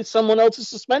if someone else is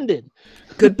suspended.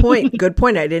 Good point. Good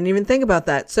point. I didn't even think about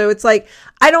that. So it's like,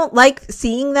 I don't like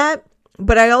seeing that,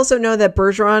 but I also know that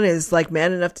Bergeron is like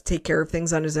man enough to take care of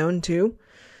things on his own too.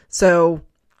 So,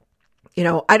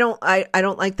 I don't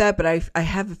like that, but I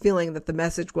have a feeling that the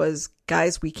message was,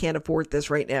 guys, we can't afford this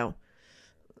right now.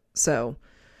 So,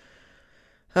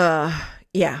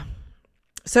 yeah.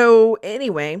 So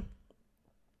anyway,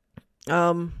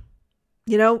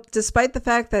 despite the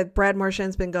fact that Brad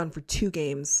Marchand's been gone for 2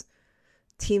 games,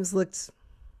 teams looked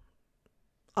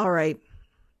all right.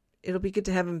 It'll be good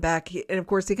to have him back. And of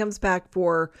course he comes back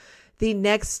for the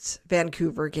next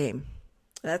Vancouver game.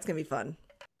 That's going to be fun.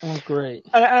 Oh, great.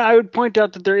 I would point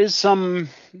out that there is some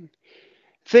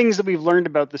things that we've learned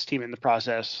about this team in the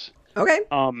process. Okay.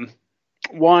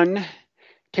 One,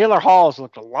 Taylor Hall has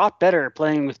looked a lot better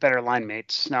playing with better line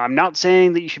mates. Now, I'm not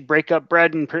saying that you should break up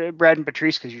Brad and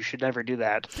Patrice because you should never do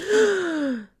that.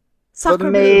 But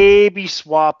maybe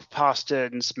swap Pasta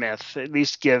and Smith. At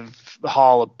least give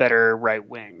Hall a better right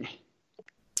wing.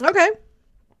 Okay.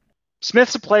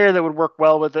 Smith's a player that would work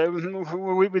well with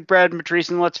Brad and Patrice,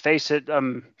 and let's face it,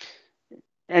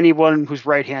 anyone who's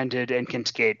right-handed and can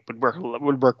skate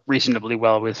would work reasonably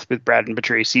well with Brad and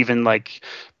Patrice. Even like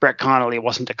Brett Connolly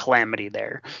wasn't a calamity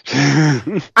there.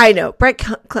 I know Brett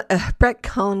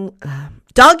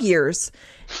Dog Years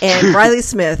and Riley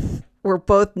Smith were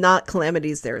both not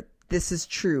calamities there. This is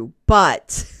true,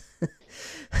 but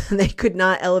they could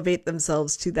not elevate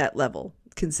themselves to that level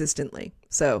consistently.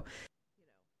 So,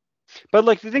 but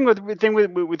like the thing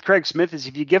with Craig Smith is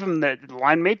if you give him the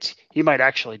line mates, he might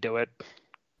actually do it.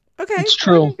 okay, It's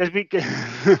true.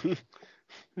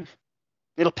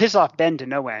 It'll piss off Ben to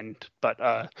no end,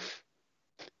 but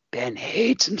Ben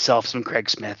hates himself some Craig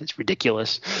Smith. It's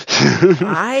ridiculous.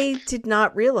 I did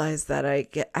not realize that.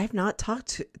 I've not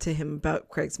talked to him about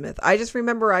Craig Smith. I just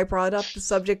remember I brought up the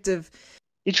subject of.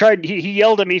 He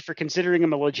yelled at me for considering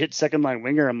him a legit second line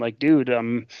winger. I'm like, dude,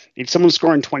 if someone's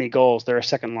scoring 20 goals, they're a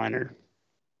second liner.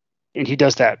 And he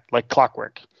does that like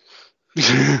clockwork.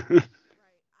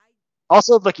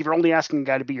 Also, like if you're only asking a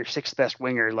guy to be your sixth best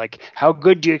winger, like how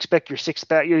good do you expect your sixth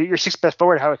best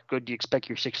forward? How good do you expect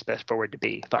your sixth best forward to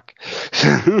be? Fuck.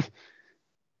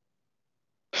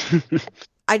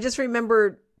 I just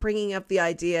remember bringing up the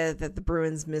idea that the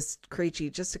Bruins missed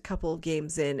Krejci just a couple of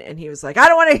games in, and he was like, "I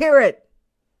don't want to hear it."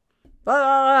 Blah,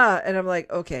 blah, blah. And I'm like,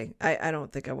 okay, I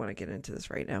don't think I want to get into this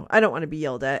right now. I don't want to be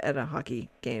yelled at a hockey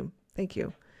game. Thank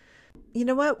you. You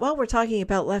know what? While we're talking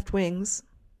about left wings,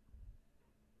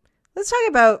 let's talk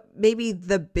about maybe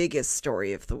the biggest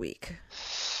story of the week.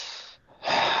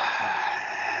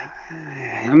 I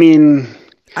mean,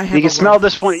 you can smell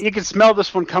this one. You can smell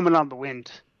this one coming on the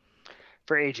wind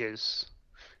for ages,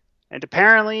 and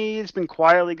apparently it's been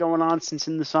quietly going on since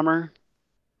in the summer,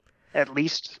 at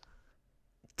least.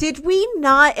 Did we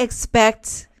not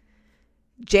expect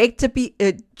Jake DeBrusk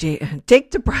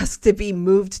to be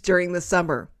moved during the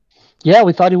summer? Yeah,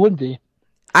 we thought he would be.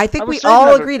 I think we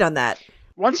all agreed on that.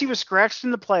 Once he was scratched in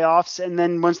the playoffs, and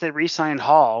then once they re-signed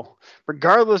Hall,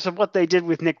 regardless of what they did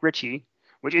with Nick Ritchie,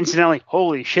 which incidentally,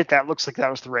 holy shit, that looks like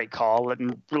that was the right call,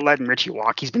 letting Ritchie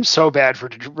walk. He's been so bad for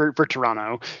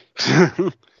Toronto.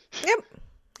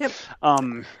 Yep.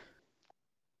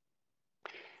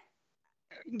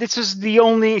 This is the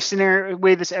only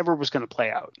way this ever was going to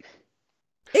play out.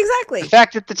 Exactly. The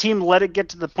fact that the team let it get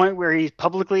to the point where he's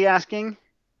publicly asking,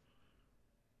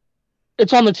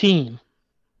 it's on the team.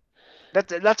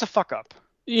 That's a fuck up.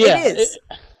 Yeah, it is.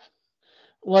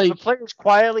 If a player's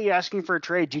quietly asking for a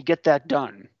trade, you get that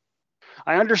done.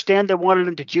 I understand they wanted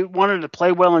him to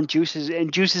play well and juice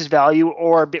his value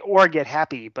or get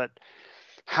happy, but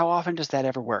how often does that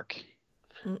ever work?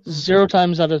 0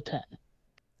 times out of 10.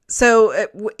 So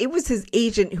it was his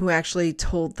agent who actually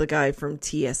told the guy from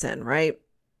TSN, right?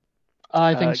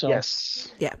 I think so. Yes.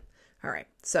 Yeah. All right.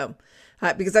 So,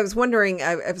 because I was wondering,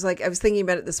 I was thinking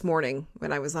about it this morning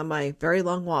when I was on my very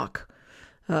long walk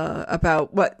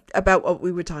about what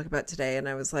we would talk about today, and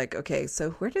I was like, okay,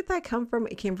 so where did that come from?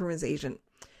 It came from his agent.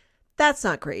 That's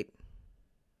not great.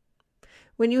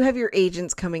 When you have your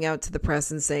agents coming out to the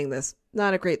press and saying this,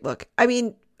 not a great look. I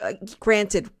mean,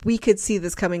 granted, we could see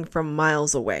this coming from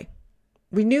miles away.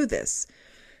 We knew this.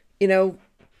 You know,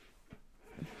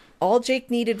 all Jake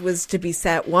needed was to be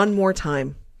sat one more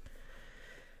time.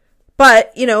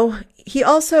 But, you know, he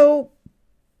also,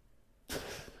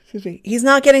 he's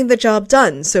not getting the job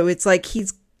done. So it's like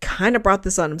he's kind of brought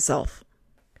this on himself.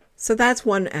 So that's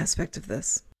one aspect of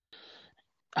this.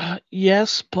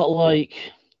 Yes, but like,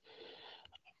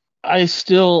 I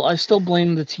still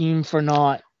blame the team for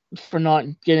not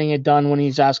getting it done when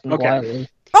he's asking quietly.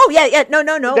 Oh yeah, no.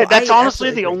 That's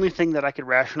honestly the only thing that I could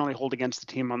rationally hold against the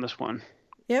team on this one.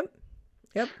 Yep.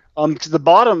 Because the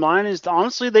bottom line is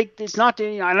honestly, it's not.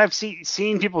 And I've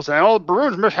seen people say, "Oh, the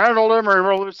Bruins mishandled him,"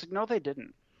 or it's like, no, they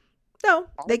didn't. No,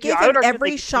 they gave him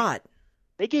every shot.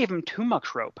 They gave him too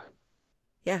much rope.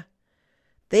 Yeah,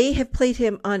 they have played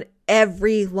him on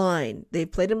every line. They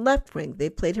played him left wing. They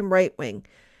played him right wing.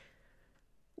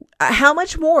 How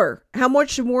much more? How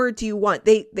much more do you want?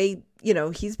 They, you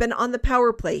know, he's been on the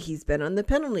power play. He's been on the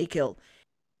penalty kill.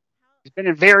 He's been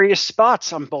in various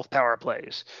spots on both power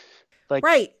plays.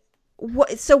 Right.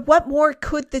 So what more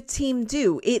could the team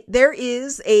do? There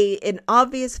is an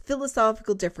obvious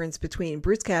philosophical difference between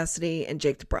Bruce Cassidy and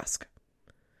Jake DeBrusk.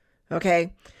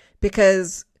 Okay?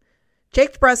 Because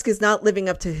Jake DeBrusk is not living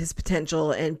up to his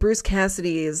potential, and Bruce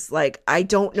Cassidy is like, I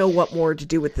don't know what more to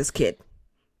do with this kid.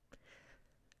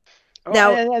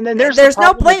 Now, and there's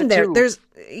no blame there. There's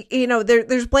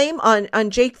blame on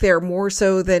Jake there more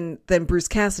so than Bruce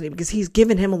Cassidy, because he's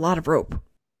given him a lot of rope.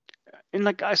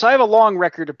 And so I have a long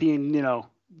record of being,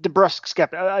 DeBrusk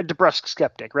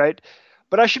skeptic, right?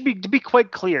 But I should to be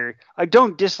quite clear, I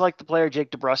don't dislike the player Jake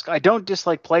DeBrusk. I don't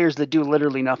dislike players that do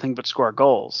literally nothing but score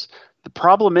goals. The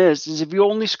problem is if you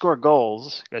only score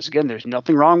goals, because again, there's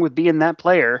nothing wrong with being that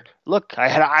player. Look,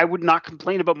 I would not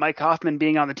complain about Mike Hoffman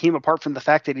being on the team apart from the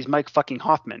fact that he's Mike fucking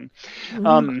Hoffman.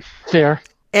 Fair.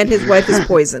 And his wife is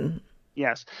poison.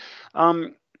 Yes.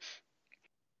 But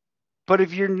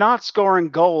if you're not scoring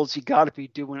goals, you got to be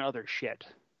doing other shit.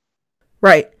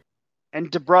 Right.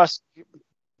 And DeBrusk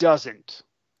doesn't.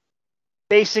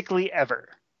 Basically ever.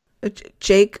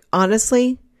 Jake,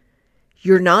 honestly,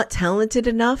 you're not talented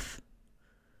enough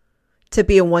to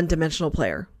be a one-dimensional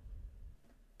player.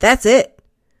 That's it.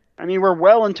 I mean, we're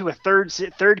well into a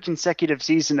third consecutive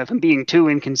season of him being too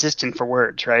inconsistent for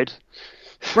words, right?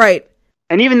 Right.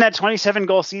 And even that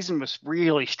 27-goal season was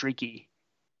really streaky.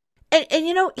 And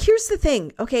you know, here's the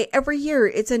thing. Okay, every year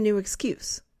it's a new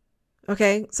excuse.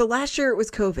 Okay, so last year it was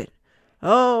COVID.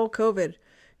 Oh, COVID.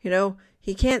 You know,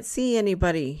 he can't see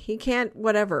anybody. He can't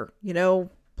whatever, you know,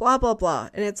 blah, blah, blah.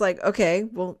 And it's like, okay,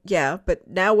 well, yeah, but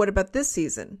now what about this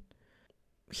season?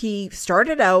 He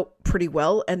started out pretty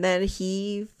well and then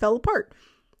he fell apart.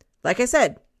 Like I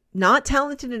said, not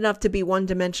talented enough to be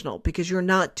one-dimensional because you're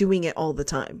not doing it all the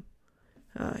time.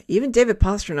 Even David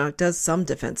Pastrnak does some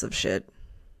defensive shit.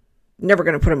 Never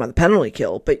going to put him on the penalty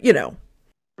kill, but you know.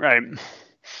 Right.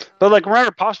 But like,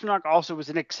 remember, Pastrnak also is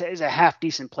a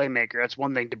half-decent playmaker. That's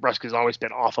one thing DeBrusk has always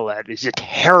been awful at. He's a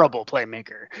terrible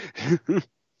playmaker.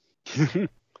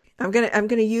 I'm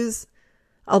gonna use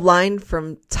a line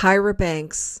from Tyra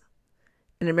Banks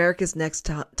in America's Next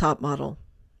Top Model.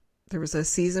 There was a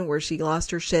season where she lost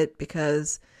her shit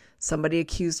because somebody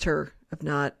accused her of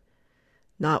not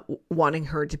wanting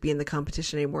her to be in the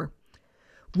competition anymore.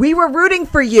 We were rooting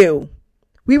for you.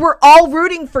 We were all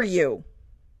rooting for you.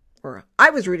 Or I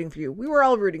was rooting for you. We were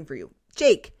all rooting for you.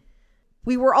 Jake,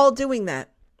 we were all doing that.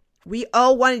 We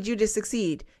all wanted you to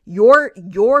succeed. Your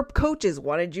coaches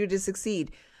wanted you to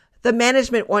succeed. The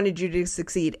management wanted you to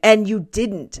succeed, and you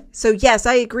didn't. So yes,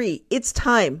 I agree. It's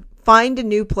time. Find a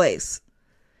new place.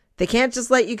 They can't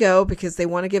just let you go because they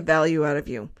want to get value out of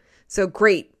you. So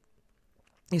great.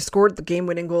 You scored the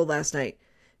game-winning goal last night.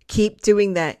 Keep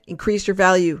doing that. Increase your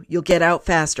value. You'll get out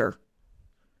faster.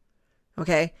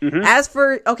 Okay.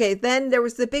 Mm-hmm. Then there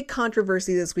was the big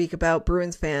controversy this week about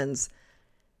Bruins fans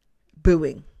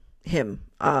booing him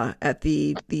at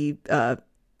the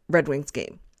Red Wings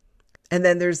game. And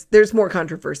then there's more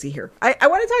controversy here. I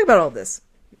want to talk about all this.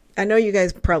 I know you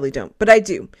guys probably don't, but I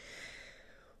do.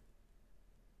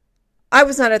 I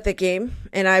was not at that game,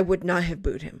 and I would not have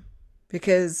booed him.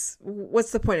 Because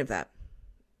what's the point of that?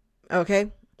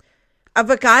 Okay? If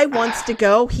a guy wants to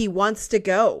go, he wants to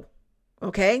go.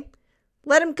 Okay?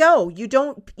 Let him go. You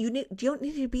don't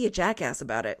need to be a jackass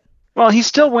about it. Well, he's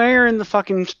still wearing the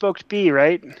fucking spoked B,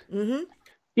 right? Mm-hmm.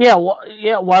 Yeah,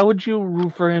 why would you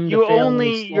root for him? You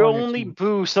only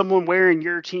boo someone wearing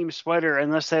your team sweater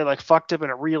unless they like fucked up in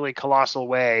a really colossal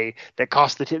way that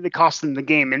cost them the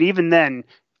game, and even then,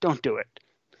 don't do it.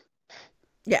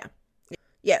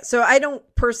 Yeah. So I don't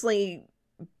personally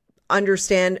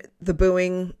understand the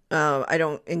booing. I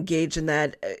don't engage in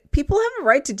that. People have a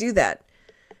right to do that,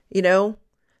 you know.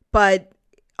 But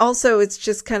also, it's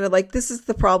just kind of like, this is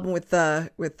the problem with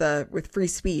free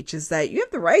speech, is that you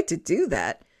have the right to do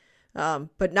that.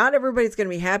 But not everybody's going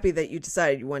to be happy that you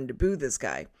decided you wanted to boo this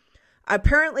guy.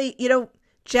 Apparently, you know,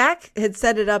 Jack had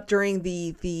set it up during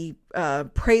the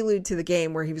prelude to the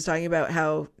game where he was talking about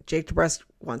how Jake DeBrusk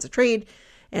wants a trade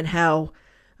and how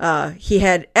he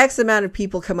had X amount of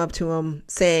people come up to him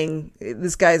saying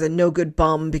this guy's a no good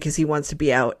bum because he wants to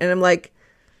be out. And I'm like,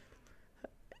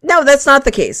 no, that's not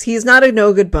the case. He's not a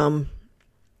no good bum.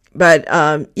 But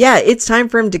yeah, it's time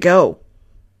for him to go.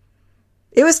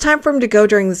 It was time for him to go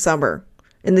during the summer,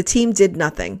 and the team did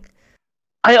nothing.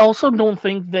 I also don't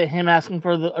think that him asking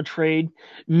for a trade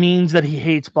means that he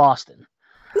hates Boston.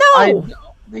 No.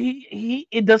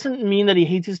 It doesn't mean that he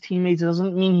hates his teammates. It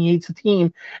doesn't mean he hates the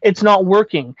team. It's not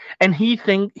working. And he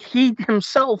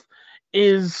himself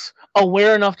is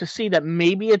aware enough to see that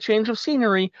maybe a change of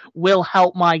scenery will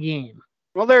help my game.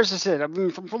 Well, there's it. I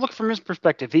mean, look from his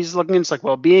perspective. He's looking, it's like,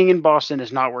 well, being in Boston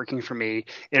is not working for me.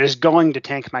 It is going to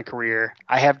tank my career.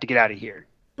 I have to get out of here.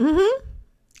 Mm-hmm.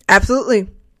 Absolutely.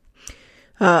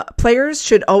 Players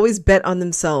should always bet on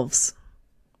themselves.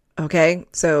 Okay?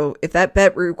 So if that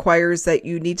bet requires that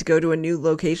you need to go to a new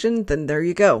location, then there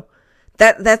you go.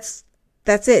 That's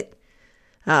it.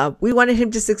 We wanted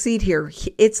him to succeed here.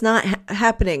 It's not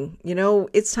happening. You know,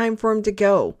 it's time for him to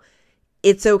go.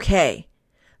 It's okay.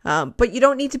 But you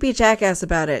don't need to be a jackass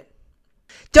about it.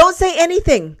 Don't say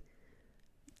anything.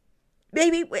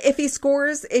 Maybe if he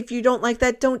scores, if you don't like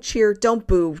that, don't cheer, don't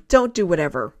boo, don't do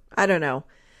whatever. I don't know.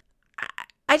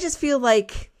 I just feel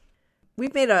like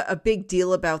we've made a big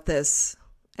deal about this,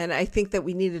 and I think that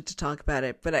we needed to talk about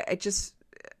it. But I just,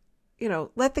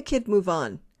 let the kid move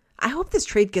on. I hope this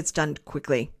trade gets done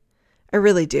quickly. I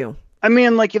really do. I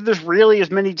mean, like, if there's really as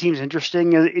many teams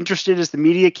interested as the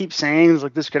media keeps saying,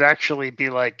 like, this could actually be,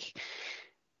 like,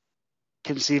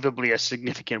 conceivably a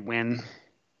significant win.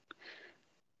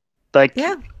 Like,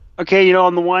 Yeah. Okay,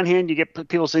 on the one hand, you get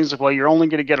people saying, like, well, you're only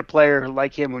going to get a player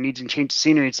like him who needs to change the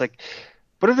scenery. It's like,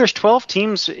 but if there's 12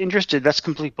 teams interested, that's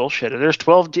complete bullshit.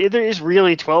 If there is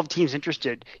really 12 teams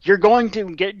interested, you're going to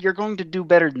do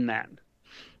better than that.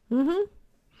 Mm-hmm.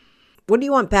 What do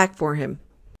you want back for him?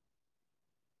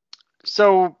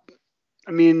 So,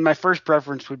 I mean, my first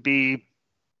preference would be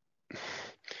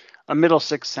a middle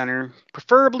six center,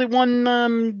 preferably one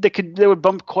that would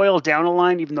bump Coyle down a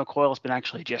line, even though Coyle's been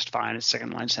actually just fine as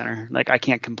second line center. Like, I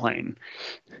can't complain.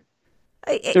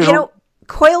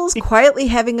 Coyle's quietly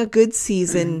having a good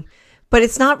season, but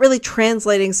it's not really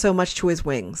translating so much to his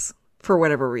wings for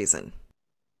whatever reason.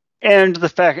 And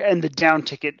the down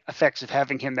ticket effects of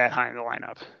having him that high in the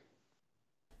lineup.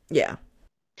 Yeah.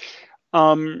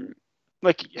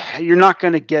 Like, you're not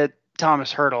going to get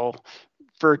Thomas Hertl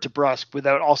for DeBrusk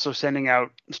without also sending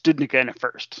out Studnicka in at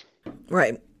first.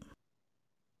 Right.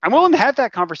 I'm willing to have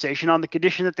that conversation on the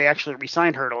condition that they actually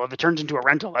re-sign Hertl. If it turns into a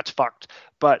rental, that's fucked.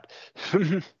 But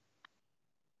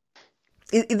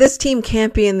this team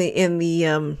can't be in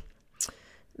the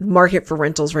market for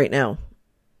rentals right now.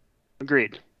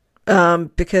 Agreed.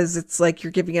 Because it's like you're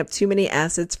giving up too many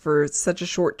assets for such a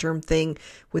short-term thing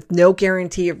with no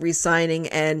guarantee of re-signing,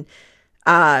 and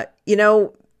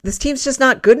this team's just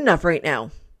not good enough right now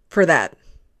for that.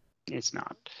 It's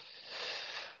not.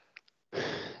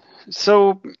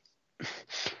 So,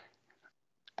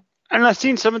 and I've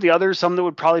seen some of the others, some that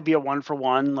would probably be a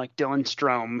 1-for-1, like Dylan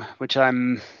Strome, which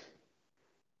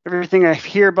everything I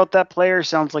hear about that player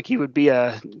sounds like he would be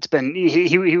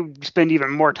he would spend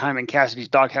even more time in Cassidy's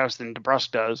doghouse than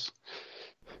DeBrusk does.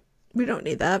 We don't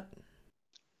need that.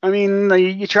 I mean,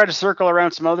 you try to circle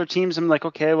around some other teams. I'm like,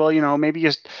 okay, well, maybe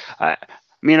just.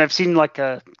 I've seen like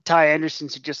Ty Anderson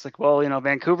suggest like, well,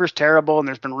 Vancouver's terrible, and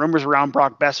there's been rumors around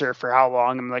Brock Besser for how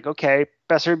long. I'm like, okay,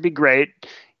 Besser would be great.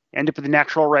 End up with a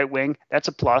natural right wing. That's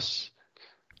a plus.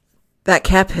 That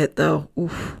cap hit though.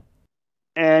 Oof.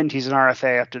 And he's an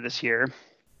RFA after this year.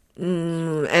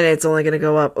 And it's only going to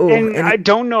go up. Ooh, and I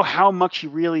don't know how much he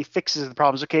really fixes the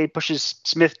problems. Okay, he pushes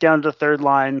Smith down to the third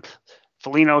line,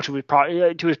 Foligno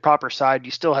to his proper side.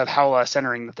 You still have Haula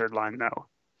centering the third line, though.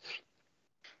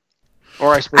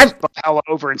 Or I suppose Haula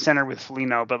over in center with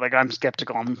Foligno, but like I'm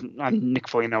skeptical on Nick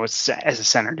Foligno as a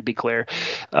center, to be clear.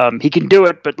 He can do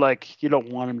it, but like you don't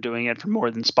want him doing it for more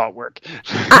than spot work.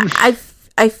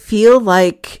 I feel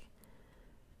like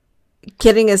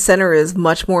getting a center is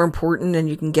much more important, and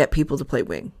you can get people to play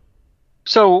wing.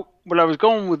 So what I was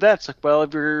going with that's like, well,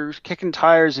 if you're kicking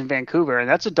tires in Vancouver, and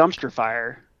that's a dumpster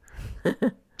fire,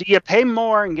 do you pay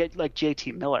more and get like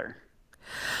JT Miller?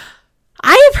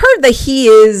 I have heard that he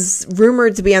is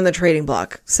rumored to be on the trading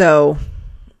block. So,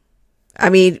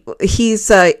 I mean, he's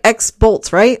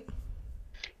ex-Bolts, right?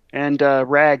 And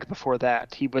Rag before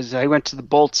that. He went to the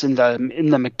Bolts in the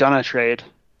McDonough trade.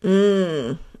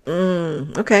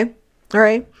 Okay. All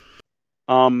right.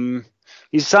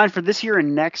 He's signed for this year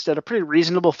and next at a pretty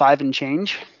reasonable 5 and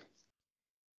change.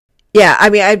 Yeah,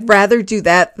 I mean, I'd rather do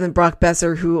that than Brock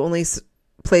Besser, who only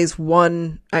plays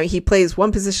one. I mean, he plays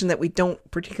one position that we don't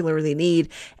particularly need,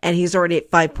 and he's already at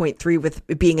 5.3 with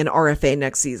being an RFA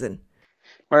next season.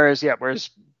 Whereas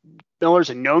Miller's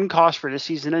a known cost for this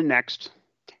season and next.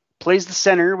 Plays the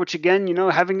center, which again,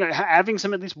 having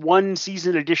some at least one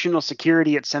season additional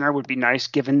security at center would be nice,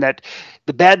 given that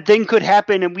the bad thing could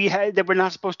happen and that we're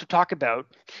not supposed to talk about.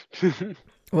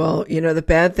 Well, the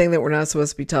bad thing that we're not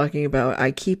supposed to be talking about,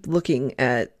 I keep looking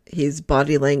at his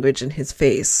body language and his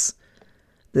face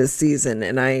this season,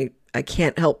 and I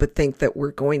can't help but think that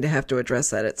we're going to have to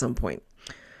address that at some point.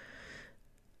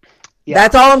 Yeah.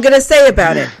 That's all I'm going to say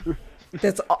about it.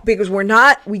 That's all, because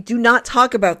we do not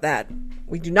talk about that.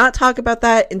 We do not talk about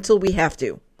that until we have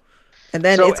to. And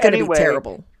then it's going to be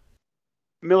terrible.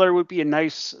 Miller would be a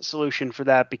nice solution for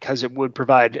that because it would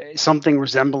provide something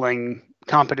resembling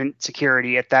competent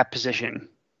security at that position,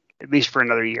 at least for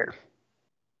another year.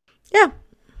 Yeah.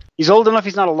 He's old enough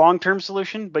he's not a long-term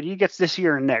solution, but he gets this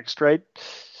year and next, right?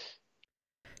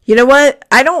 You know what?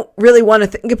 I don't really want to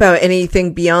think about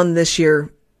anything beyond this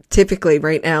year, typically,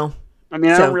 right now. I mean,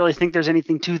 I don't really think there's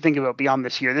anything to think about beyond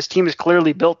this year. This team is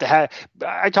clearly built to have...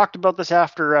 I talked about this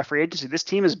after free agency. This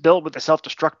team is built with the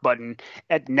self-destruct button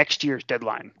at next year's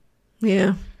deadline.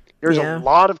 Yeah. There's a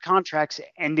lot of contracts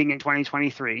ending in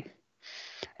 2023.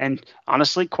 And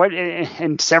honestly,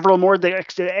 and several more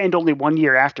that end only 1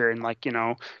 year after. And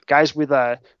guys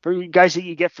that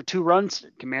you get for 2 runs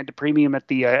command a premium at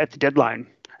the deadline.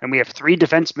 And we have 3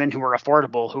 defensemen who are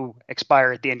affordable who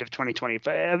expire at the end of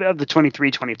 2025 of the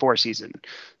 23-24 season.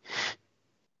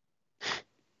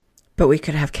 But we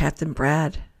could have Captain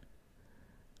Brad.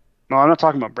 No, I'm not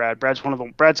talking about Brad. Brad's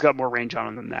got more range on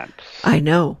him than that. I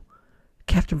know.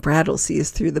 Captain Brad will see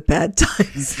us through the bad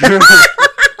times.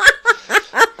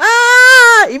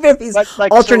 Even if he's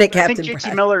alternate Captain I think JT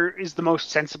Brad. Miller is the most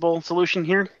sensible solution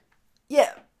here.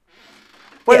 Yeah.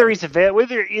 Whether he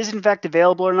is in fact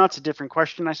available or not is a different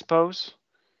question, I suppose.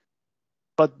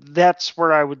 But that's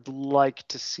where I would like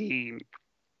to see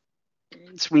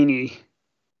Sweeney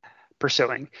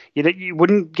pursuing. You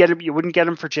wouldn't get him. You wouldn't get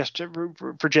him for just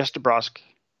DeBrusk.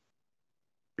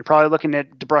 You're probably looking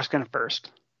at DeBrusk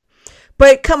first.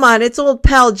 But come on, it's old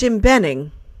pal Jim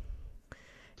Benning,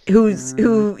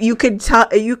 who you could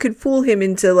fool him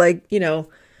into, like, you know,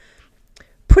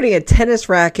 putting a tennis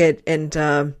racket and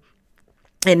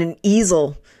an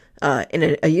easel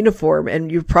in a uniform,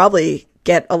 and you probably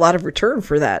get a lot of return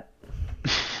for that.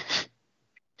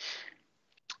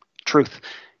 Truth.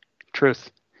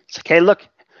 It's like, hey, look.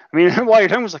 I mean, while you're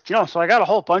done, was like, so I got a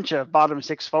whole bunch of bottom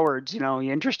 6 forwards. You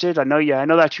interested? I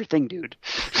know that's your thing, dude.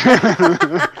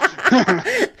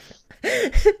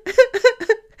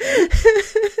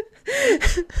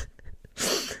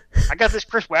 I got this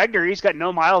Chris Wagner. He's got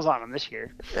no miles on him this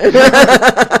year.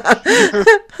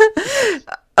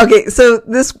 Okay, so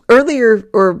this earlier,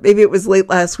 or maybe it was late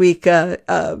last week, in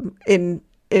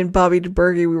Bobby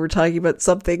DeBurgy, we were talking about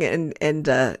something,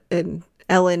 and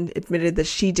Ellen admitted that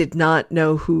she did not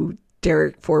know who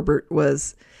Derek Forbort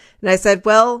was. And I said,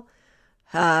 well,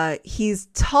 he's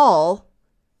tall,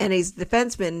 and he's a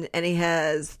defenseman, and he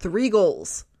has 3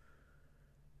 goals.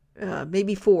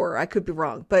 Maybe 4. I could be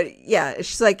wrong. But yeah,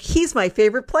 she's like, he's my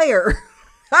favorite player.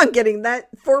 I'm getting that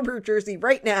Forbort jersey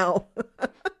right now.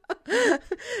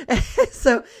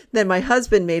 So then my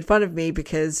husband made fun of me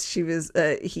because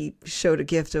he showed a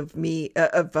gift of me,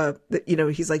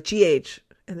 he's like, GH.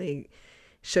 And they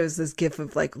shows this gif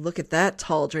of, like, look at that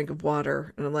tall drink of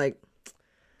water. And I'm like,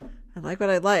 I like what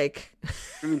I like.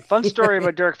 I mean, fun story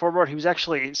about Derek Forbort. He was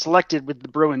actually selected with the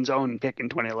Bruins' own pick in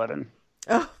 2011.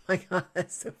 Oh my God,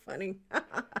 that's so funny.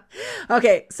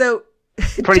 Okay, so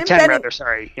 2010 rather,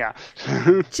 sorry. Yeah.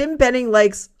 Jim Benning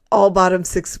likes all bottom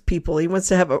 6 people. He wants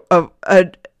to have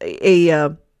he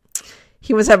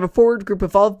wants to have a forward group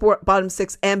of all bottom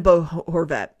 6 and Bo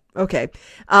Horvat. Okay.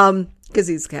 Because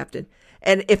he's captain.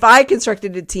 And if I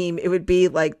constructed a team, it would be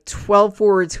like 12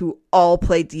 forwards who all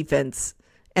play defense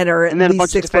and are at least 6'4". And then a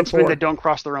bunch of defensemen that don't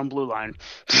cross their own blue line.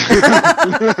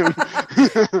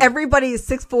 Everybody is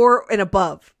 6'4" and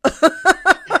above.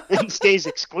 And stays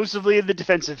exclusively in the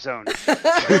defensive zone.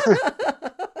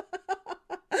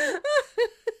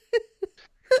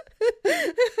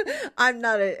 I'm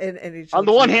not an NHL. On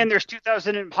the one hand, there's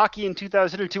 2000 in hockey in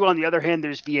 2002. On the other hand,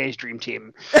 there's VA's dream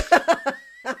team.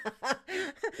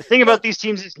 The thing about these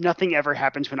teams is nothing ever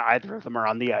happens when either of them are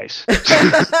on the ice.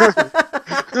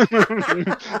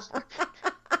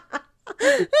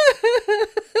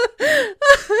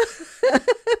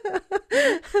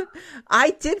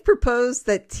 I did propose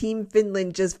that Team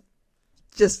Finland just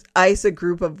ice a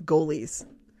group of goalies.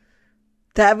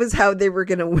 That was how they were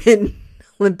going to win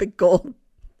Olympic gold.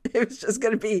 It was just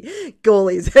going to be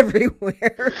goalies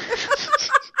everywhere.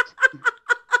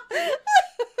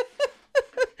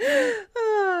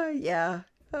 Yeah.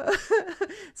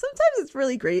 Sometimes it's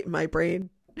really great in my brain.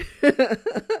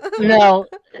 Now,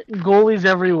 goalies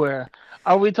everywhere.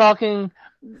 Are we talking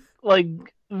like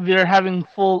they're having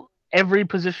every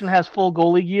position has full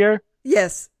goalie gear?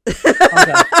 Yes.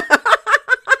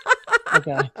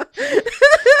 Okay.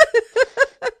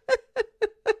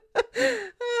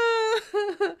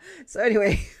 So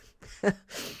anyway,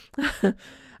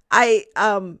 I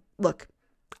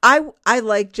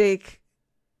like Jake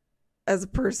as a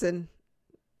person,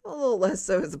 a little less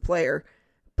so as a player,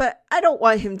 but I don't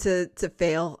want him to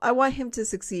fail. I want him to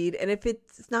succeed, and if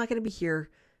it's not going to be here,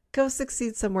 go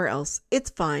succeed somewhere else.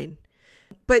 It's fine.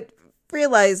 But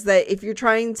realize that if you're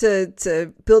trying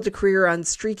to build a career on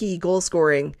streaky goal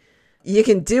scoring, you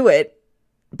can do it,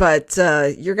 but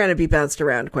you're going to be bounced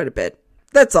around quite a bit.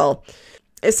 That's all.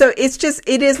 So it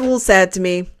is a little sad to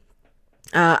me.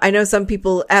 I know some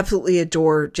people absolutely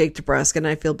adore Jake DeBrusk, and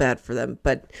I feel bad for them,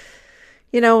 but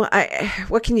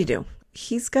what can you do?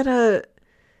 He's got to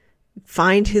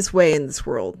find his way in this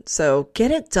world. So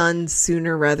get it done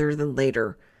sooner rather than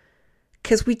later,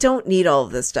 because we don't need all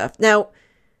of this stuff. Now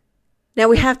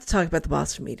we have to talk about the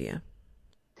Boston media.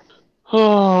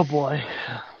 Oh boy.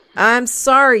 I'm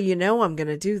sorry, I'm going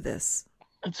to do this.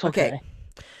 It's okay.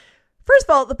 First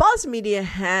of all, the Boston media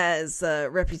has a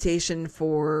reputation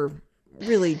for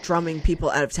really drumming people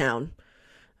out of town.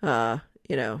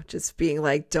 Just being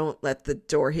like, don't let the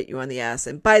door hit you on the ass.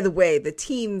 And by the way, the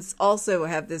teams also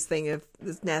have this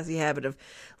nasty habit of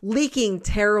leaking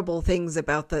terrible things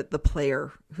about the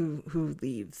player who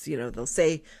leaves. They'll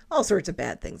say all sorts of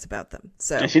bad things about them.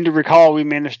 So I seem to recall we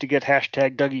managed to get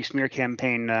hashtag Dougie smear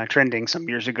campaign trending some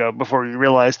years ago before we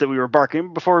realized we were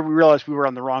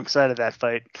on the wrong side of that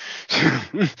fight.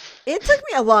 It took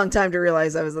me a long time to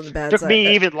realize I was on the bad side. It took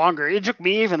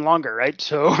me even longer, right?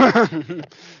 So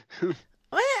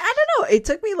I don't know. It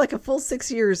took me like a full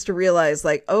 6 years to realize,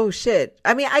 like, oh shit.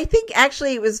 I mean, I think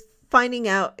actually it was finding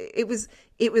out it was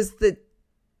the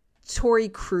Torrey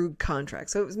Krug contract.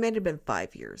 So it was meant to have been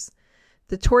 5 years.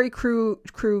 The Torrey Krug,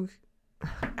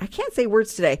 I can't say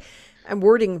words today. I'm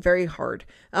wording very hard.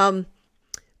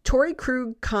 Torrey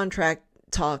Krug contract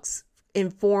talks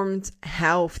informed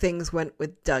how things went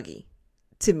with Dougie,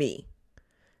 to me.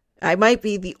 I might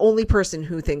be the only person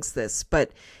who thinks this,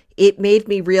 but it made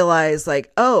me realize,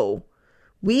 like, oh,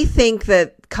 we think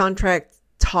that contract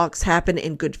talks happen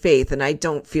in good faith, and I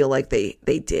don't feel like they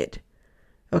did.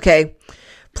 Okay.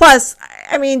 Plus,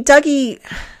 I mean, Dougie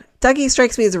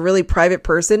strikes me as a really private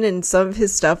person, and some of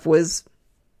his stuff was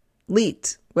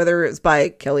leaked, whether it was by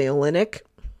Kelly Olynyk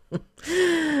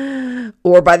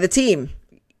or by the team.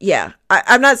 Yeah.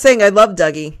 I'm not saying I love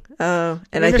Dougie.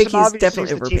 And I think he's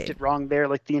definitely overpaid. The team did wrong there.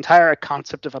 Like, the entire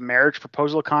concept of a marriage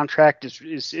proposal contract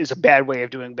is a bad way of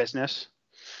doing business.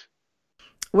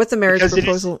 What's a marriage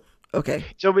proposal? Okay.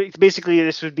 So basically,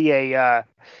 this would be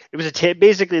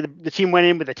basically the team went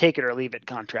in with a take it or leave it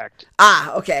contract.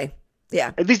 Ah, okay.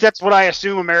 Yeah. At least that's what I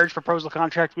assume a marriage proposal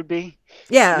contract would be.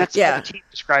 Yeah. And that's how the team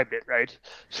described it, right?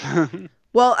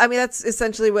 Well, I mean, that's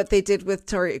essentially what they did with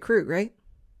Torrey Krug, right?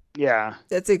 Yeah.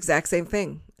 That's the exact same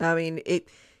thing. I mean,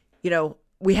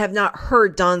 we have not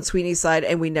heard Don Sweeney's side,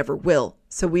 and we never will.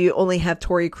 So we only have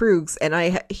Torrey Krug's,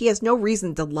 and he has no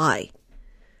reason to lie.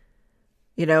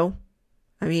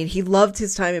 I mean, he loved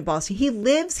his time in Boston. He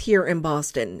lives here in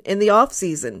Boston in the off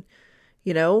season,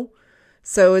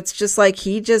 So it's just like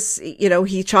he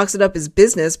chalks it up as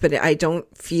business, but I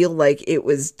don't feel like it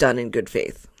was done in good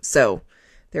faith. So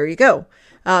there you go.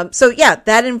 So yeah,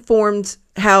 that informed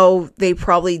how they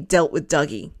probably dealt with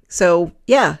Dougie. So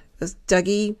yeah,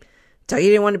 Dougie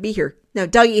didn't want to be here. Now,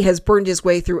 Dougie has burned his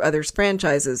way through others'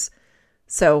 franchises,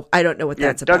 so I don't know what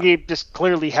that's about. Dougie just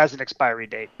clearly has an expiry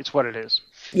date. It's what it is.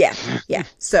 Yeah.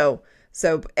 So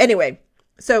anyway,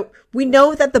 so we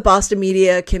know that the Boston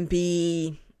media can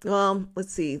be, well,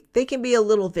 let's see, they can be a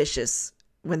little vicious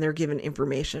when they're given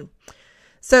information.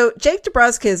 So Jake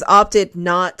DeBrusk has opted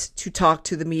not to talk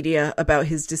to the media about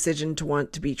his decision to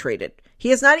want to be traded. He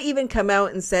has not even come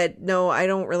out and said, no, I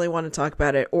don't really want to talk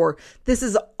about it, or this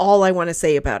is all I want to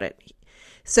say about it.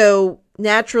 So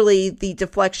naturally, the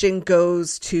deflection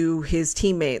goes to his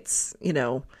teammates,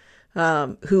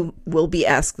 who will be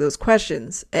asked those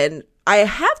questions. And I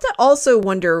have to also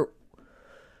wonder,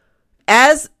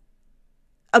 as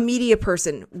a media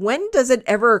person, when does it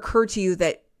ever occur to you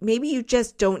that maybe you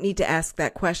just don't need to ask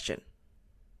that question?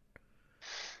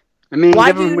 I mean,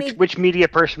 given which media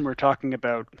person we're talking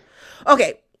about.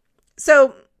 Okay,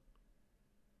 so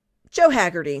Joe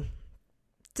Haggerty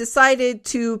decided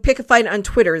to pick a fight on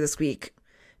Twitter this week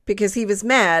because he was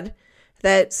mad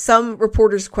that some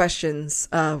reporters' questions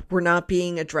were not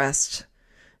being addressed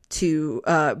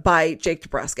by Jake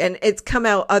DeBrusk. And it's come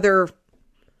out, other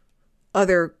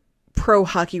pro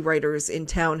hockey writers in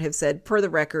town have said, for the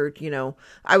record,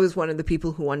 I was one of the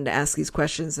people who wanted to ask these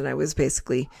questions, and I was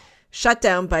basically shut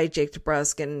down by Jake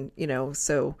DeBrusk, and,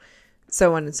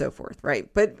 so on and so forth,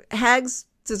 right? But Hags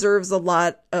deserves a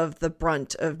lot of the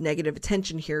brunt of negative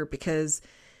attention here because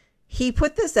he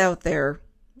put this out there.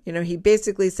 He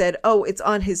basically said, oh, it's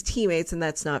on his teammates, and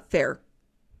that's not fair.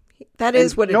 That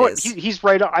is what it is. He's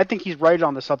right. I think he's right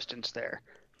on the substance there.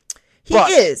 He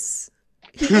is.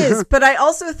 But I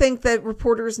also think that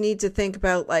reporters need to think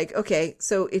about, like, okay,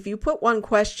 so if you put one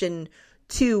question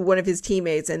to one of his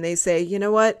teammates and they say, you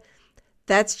know what,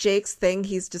 that's Jake's thing.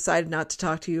 He's decided not to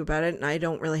talk to you about it, and I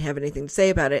don't really have anything to say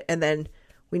about it. And then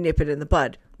we nip it in the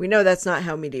bud. We know that's not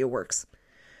how media works.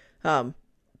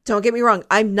 Don't get me wrong.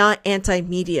 I'm not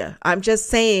anti-media. I'm just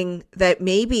saying that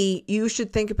maybe you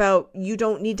should think about, you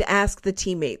don't need to ask the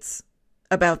teammates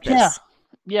about this.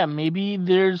 Yeah, maybe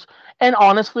there's, and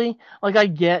honestly, like, I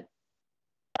get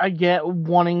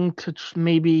wanting to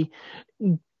maybe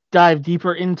dive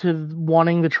deeper into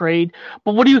wanting the trade,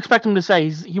 but what do you expect him to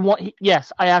say?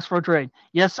 Yes, I asked for a trade.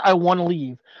 Yes, I want to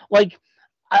leave. Like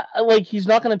he's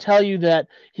not going to tell you that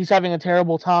he's having a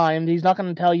terrible time. He's not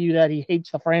going to tell you that he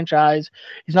hates the franchise.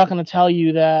 He's not going to tell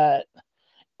you that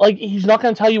Like, he's not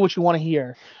going to tell you what you want to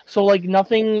hear. So, like,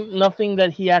 nothing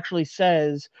that he actually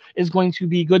says is going to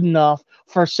be good enough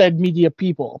for said media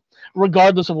people,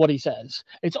 regardless of what he says.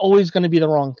 It's always going to be the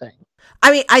wrong thing.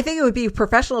 I mean, I think it would be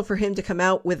professional for him to come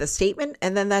out with a statement,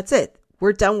 and then that's it.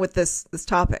 We're done with this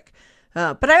topic.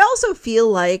 But I also feel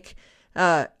like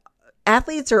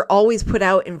athletes are always put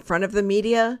out in front of the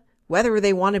media, whether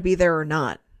they want to be there or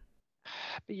not.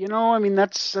 You know, I mean,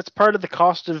 that's part of the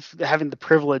cost of having the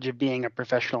privilege of being a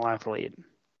professional athlete.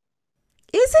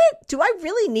 Is it? Do I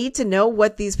really need to know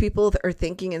what these people are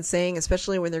thinking and saying,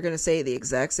 especially when they're going to say the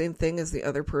exact same thing as the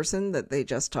other person that they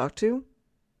just talked to?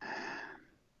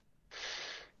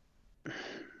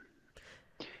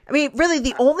 I mean, really,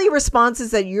 the only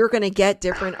responses that you're going to get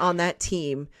different on that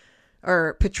team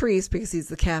are Patrice, because he's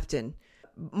the captain,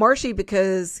 Marshy,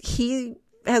 because he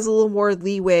has a little more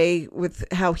leeway with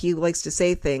how he likes to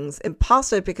say things, and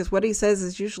Pasta, because what he says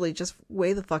is usually just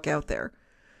way the fuck out there.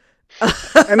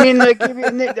 I mean, like,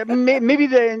 maybe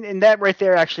and that right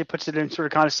there actually puts it in sort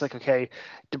of context. Like, okay,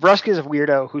 DeBrusque is a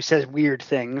weirdo who says weird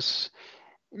things.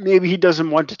 Maybe he doesn't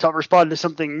want to respond to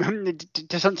something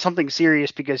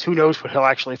serious, because who knows what he'll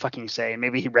actually fucking say.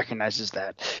 Maybe he recognizes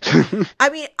that. I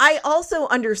mean, I also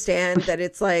understand that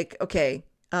it's like, okay,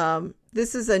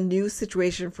 this is a new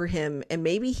situation for him, and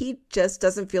maybe he just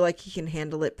doesn't feel like he can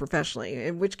handle it professionally.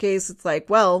 In which case, it's like,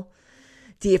 well,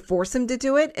 do you force him to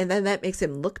do it, and then that makes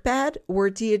him look bad, or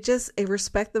do you just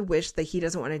respect the wish that he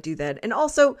doesn't want to do that? And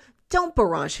also, don't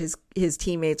barrage his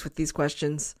teammates with these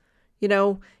questions. You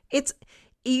know, it's.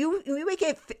 You make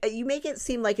it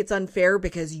seem like it's unfair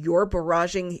because you're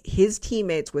barraging his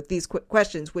teammates with these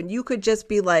questions, when you could just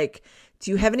be like,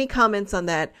 do you have any comments on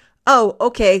that? Oh,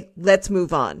 okay, let's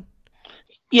move on.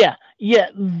 Yeah.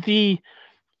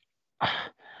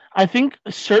 I think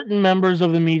certain members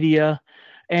of the media,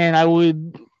 and I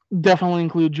would definitely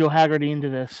include Joe Haggerty into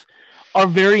this, are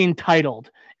very entitled,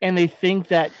 and they think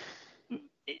that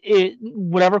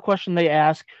whatever question they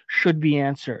ask should be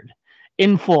answered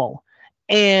in full.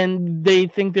 And they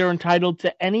think they're entitled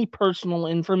to any personal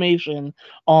information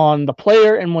on the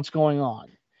player and what's going on.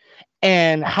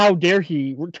 And how dare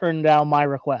he turn down my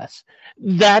request?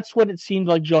 That's what it seemed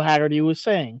like Joe Haggerty was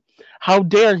saying. How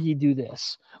dare he do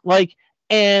this? Like,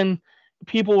 and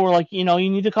people were like, you know, you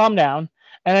need to calm down.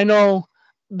 And I know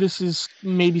this is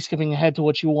maybe skipping ahead to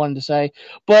what you wanted to say,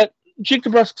 but Jake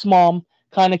DeBrusque's mom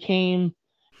kind of came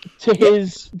to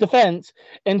his defense,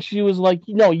 and she was like,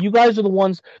 no, you guys are the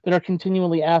ones that are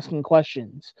continually asking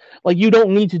questions. Like, you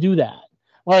don't need to do that.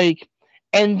 Like,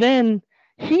 and then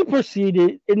he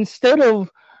proceeded, instead of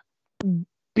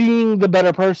being the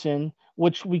better person,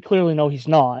 which we clearly know he's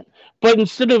not, but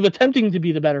instead of attempting to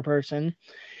be the better person,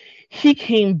 he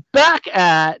came back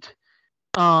at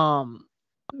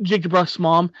Jake DeBrusque's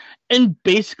mom and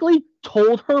basically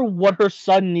told her what her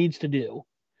son needs to do.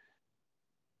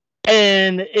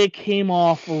 And it came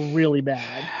off really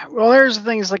bad. Well, there's the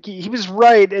thing, is like, he was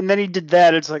right, and then he did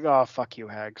that. It's like, oh, fuck you,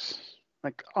 Hags.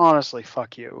 Like, honestly,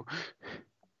 fuck you.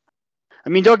 I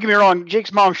mean, don't get me wrong,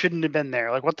 Jake's mom shouldn't have been there.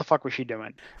 Like, what the fuck was she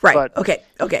doing? Right. But, okay,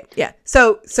 yeah.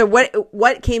 So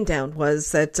what came down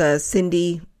was that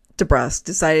Cindy DeBrusque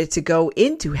decided to go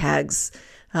into Hag's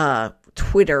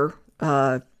Twitter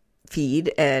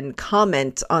feed and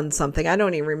comment on something. I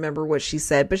don't even remember what she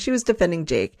said, but she was defending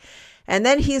Jake. And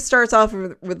then he starts off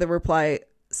with the reply,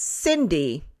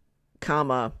 Cindy,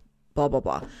 comma, blah, blah,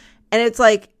 blah. And it's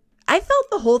like, I felt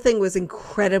the whole thing was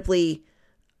incredibly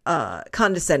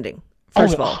condescending.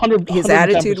 First of all, 100%. His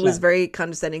attitude was very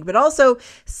condescending. But also,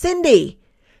 Cindy,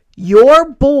 your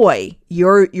boy,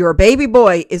 your baby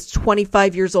boy is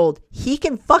 25 years old. He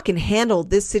can fucking handle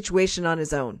this situation on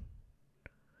his own.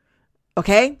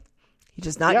 Okay? He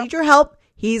does not need your help.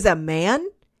 He's a man.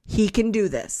 He can do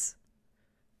this.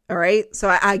 All right.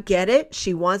 So I get it.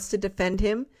 She wants to defend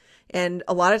him. And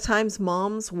a lot of times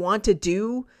moms want to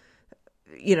do,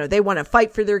 you know, they want to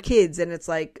fight for their kids. And it's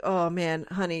like, oh man,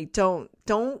 honey, don't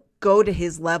go to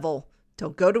his level.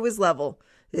 Don't go to his level.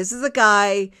 This is a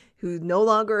guy who no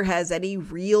longer has any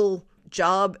real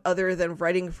job other than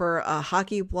writing for a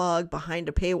hockey blog behind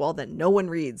a paywall that no one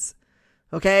reads.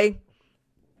 Okay.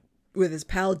 With his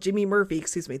pal Jimmy Murphy,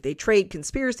 they trade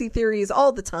conspiracy theories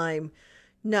all the time.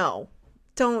 No.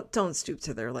 Don't stoop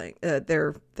to their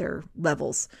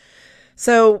levels.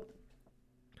 So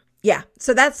yeah,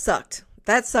 so that sucked.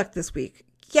 That sucked this week.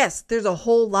 Yes, there's a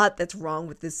whole lot that's wrong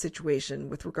with this situation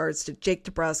with regards to Jake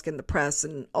DeBrusque and the press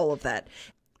and all of that.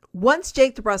 Once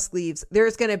Jake DeBrusque leaves,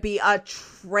 there's going to be a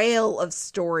trail of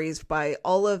stories by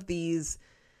all of these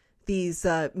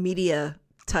media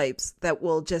types that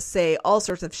will just say all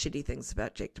sorts of shitty things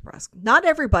about Jake DeBrusque. Not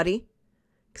everybody.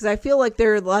 Because I feel like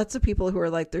there are lots of people who are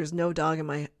like, there's no dog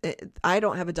in I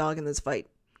don't have a dog in this fight.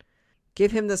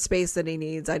 Give him the space that he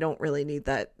needs. I don't really need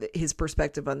his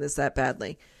perspective on this that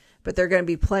badly. But there are going to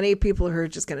be plenty of people who are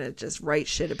just going to just write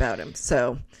shit about him.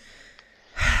 So,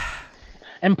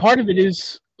 and part of it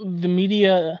is the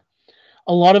media.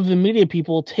 A lot of the media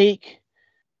people take,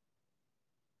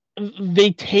 and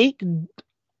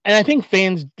I think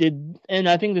fans did, and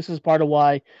I think this is part of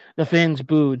why the fans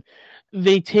booed.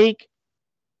 They take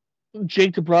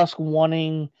Jake DeBrusk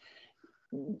wanting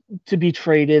to be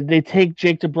traded. They take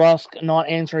Jake DeBrusk not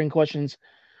answering questions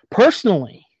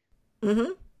personally.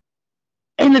 Mm-hmm.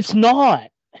 And it's not.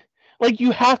 Like,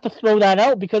 you have to throw that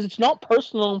out because it's not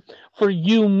personal for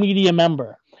you, media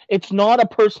member. It's not a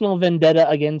personal vendetta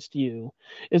against you.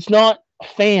 It's not a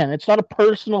fan. It's not a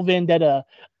personal vendetta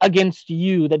against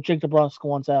you that Jake DeBrusk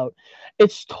wants out.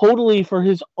 It's totally for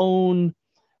his own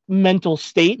mental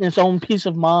state and his own peace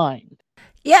of mind.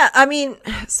 Yeah, I mean,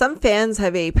 some fans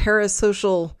have a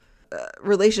parasocial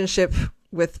relationship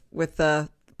with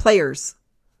players.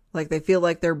 Like, they feel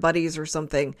like they're buddies or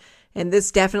something. And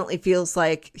this definitely feels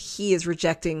like he is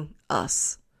rejecting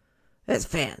us as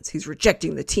fans. He's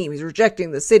rejecting the team. He's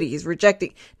rejecting the city.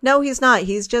 No, he's not.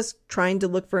 He's just trying to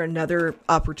look for another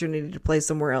opportunity to play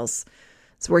somewhere else.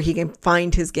 It's where he can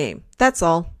find his game. That's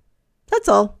all.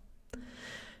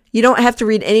 You don't have to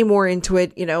read any more into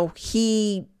it. You know,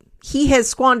 he has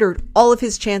squandered all of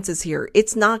his chances here.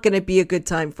 It's not going to be a good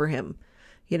time for him.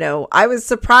 You know, I was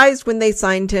surprised when they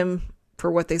signed him for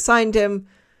what they signed him.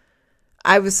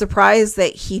 I was surprised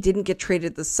that he didn't get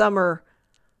traded this summer.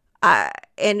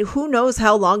 And who knows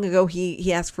how long ago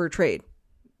he asked for a trade.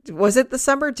 Was it the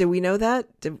summer? Do we know that?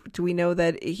 Do we know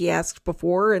that he asked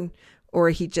before and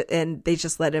they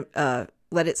just let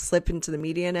it slip into the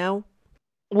media now?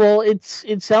 Well,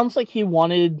 it sounds like he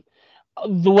wanted,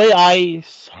 the way I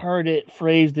heard it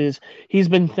phrased is he's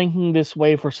been thinking this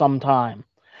way for some time.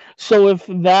 So if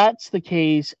that's the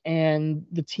case and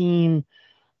the team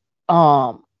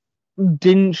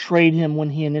didn't trade him when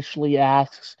he initially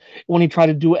asks, when he tried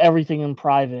to do everything in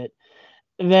private,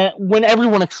 that when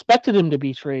everyone expected him to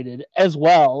be traded as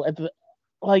well,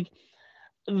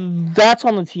 that's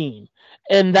on the team.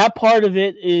 And that part of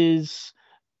it is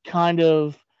kind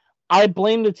of, I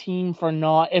blame the team for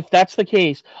not, if that's the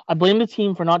case, I blame the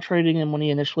team for not trading him when he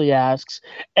initially asks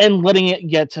and letting it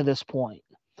get to this point,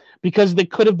 because they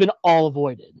could have been all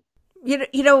avoided. You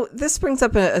know, this brings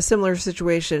up a similar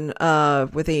situation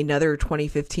with another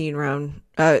 2015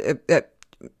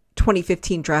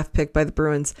 draft pick by the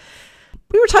Bruins.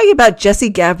 We were talking about Jesse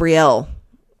Gabrielle.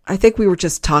 I think we were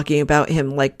just talking about him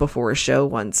like before a show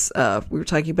once. We were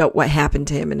talking about what happened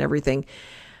to him and everything.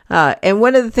 And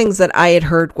one of the things that I had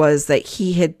heard was that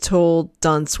he had told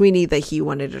Don Sweeney that he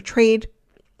wanted a trade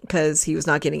because he was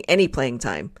not getting any playing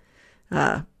time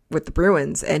with the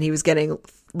Bruins, and he was getting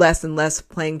less and less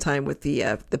playing time with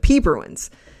the P Bruins.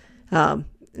 Now,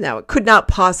 it could not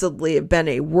possibly have been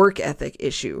a work ethic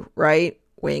issue, right?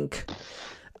 Wink.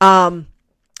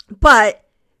 But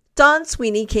Don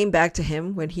Sweeney came back to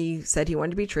him when he said he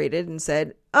wanted to be traded and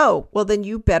said, oh, well, then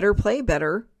you better play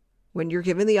better when you're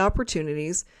given the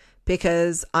opportunities,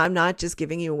 because I'm not just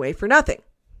giving you away for nothing.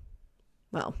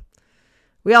 Well,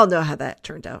 we all know how that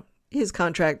turned out. His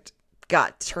contract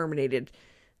got terminated.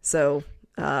 So,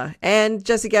 and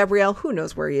Jesse Gabrielle, who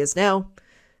knows where he is now?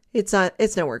 It's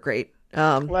nowhere great.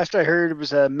 Last I heard, it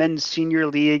was a men's senior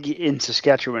league in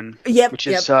Saskatchewan. Yep,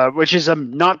 which is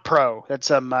not pro. That's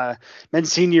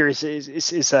men's senior is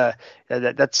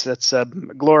that's a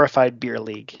glorified beer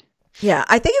league. Yeah,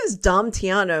 I think it was Dom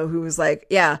Tiano who was like,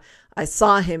 yeah, I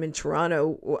saw him in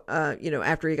Toronto,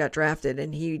 after he got drafted,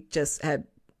 and he just had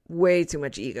way too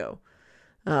much ego,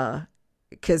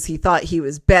 because he thought he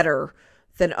was better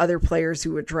than other players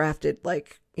who were drafted,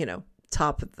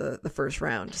 top of the first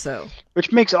round. So,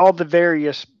 which makes all the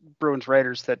various Bruins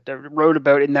writers that wrote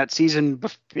about in that season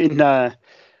in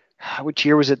which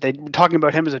year was it? They were talking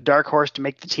about him as a dark horse to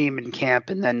make the team in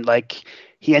camp, and then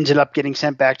he ended up getting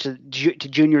sent back to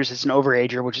juniors as an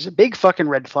overager, which is a big fucking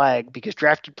red flag, because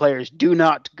drafted players do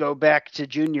not go back to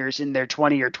juniors in their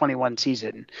 20 or 21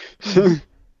 season.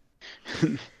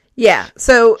 Yeah.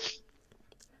 So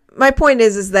my point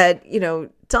is that,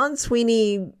 Don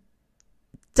Sweeney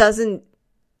doesn't,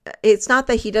 it's not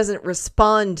that he doesn't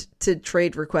respond to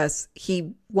trade requests.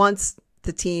 He wants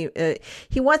the team,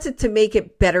 he wants it to make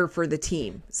it better for the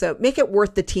team. So make it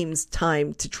worth the team's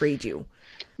time to trade you.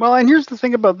 Well, and here's the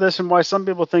thing about this, and why some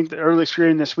people think that early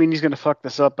screening that Sweeney's going to fuck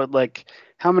this up, but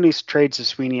how many trades has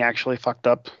Sweeney actually fucked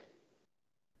up?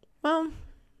 Well,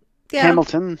 yeah.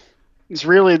 Hamilton. It's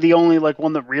really the only like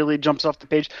one that really jumps off the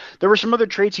page. There were some other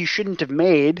trades he shouldn't have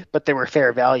made, but they were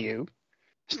fair value.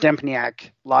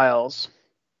 Stempniak, Lyles.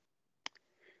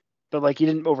 But like he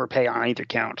didn't overpay on either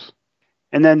count.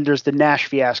 And then there's the Nash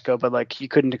fiasco, but like you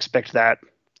couldn't expect that.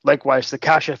 Likewise, the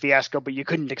Kasha fiasco, but you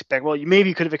couldn't expect. Well, you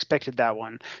maybe could have expected that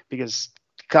one because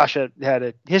Kasha had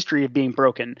a history of being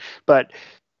broken. But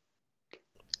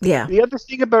Yeah. the other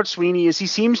thing about Sweeney is he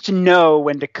seems to know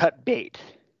when to cut bait.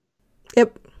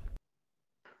 Yep.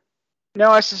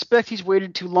 Now, I suspect he's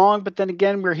waited too long, but then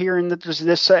again, we're hearing that there's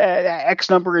this X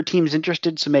number of teams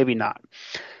interested, so maybe not.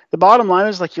 The bottom line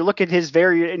is, like, you look at his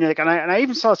and I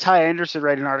even saw Ty Anderson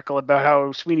write an article about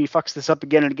how Sweeney fucks this up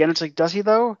again and again. It's like, does he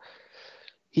though?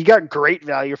 He got great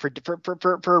value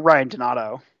for Ryan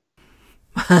Donato.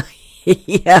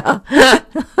 Yeah.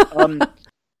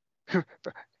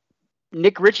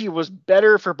 Nick Ritchie was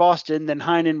better for Boston than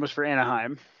Heinen was for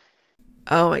Anaheim.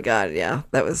 Oh my God, yeah,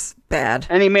 that was bad.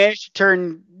 And he managed to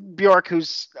turn Bjork,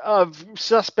 who's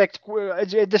suspect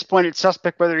at this point, it's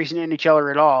suspect whether he's an NHLer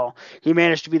at all. He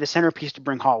managed to be the centerpiece to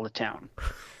bring Hall to town.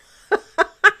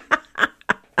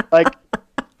 Like,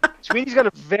 Sweeney's got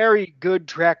a very good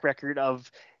track record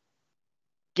of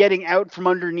getting out from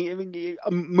underneath,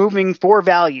 moving for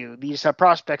value. These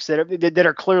prospects that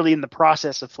are clearly in the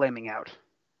process of flaming out.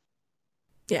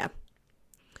 Yeah.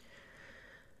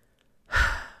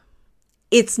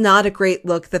 It's not a great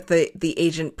look that the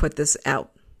agent put this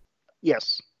out.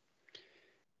 Yes.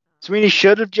 Sweeney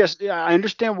should have I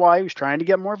understand why he was trying to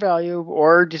get more value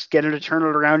or just get him to turn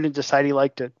it around and decide he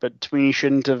liked it. But Sweeney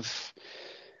shouldn't have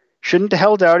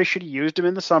held out. He should have used him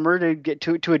in the summer to get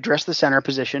to address the center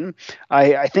position.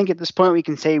 I think at this point we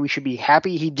can say we should be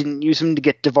happy he didn't use him to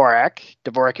get Dvorak.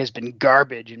 Dvorak has been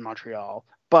garbage in Montreal.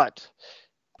 But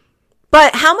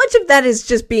how much of that is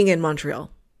just being in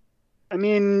Montreal? I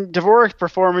mean, Dvorak's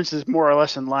performance is more or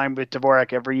less in line with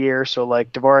Dvorak every year, so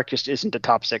like Dvorak just isn't a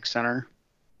top 6 center.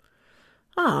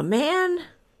 Oh man.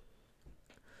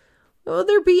 Will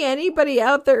there be anybody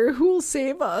out there who will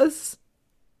save us?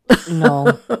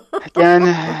 No. Again,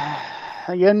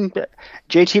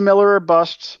 JT Miller or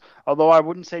bust, although I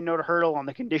wouldn't say no to Hurdle on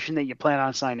the condition that you plan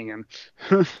on signing him.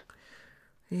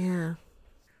 Yeah.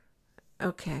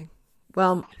 Okay.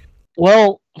 Well,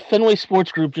 Fenway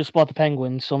Sports Group just bought the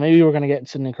Penguins, so maybe we're gonna get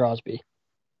Sidney Crosby.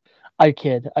 I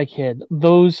kid.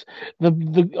 Those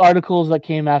the articles that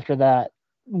came after that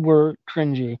were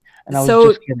cringy, and I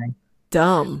was just kidding.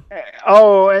 Dumb.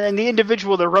 Oh, and the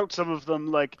individual that wrote some of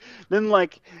them, then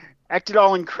acted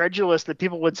all incredulous that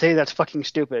people would say that's fucking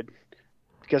stupid,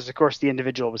 because of course the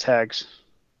individual was Hags.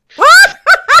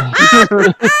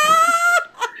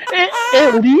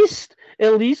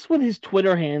 At least with his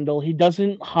Twitter handle, he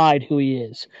doesn't hide who he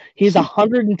is. He's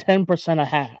 110% a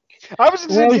hack. I was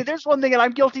going to say, there's one thing, and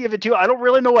I'm guilty of it too. I don't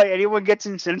really know why anyone gets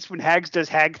incensed when Hags does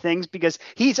hag things, because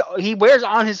he wears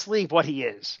on his sleeve what he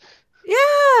is.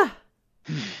 Yeah.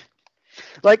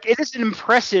 Like, it is an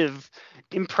impressive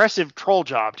troll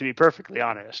job, to be perfectly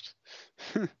honest.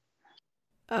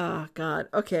 Oh, God.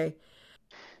 Okay.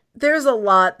 There's a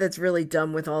lot that's really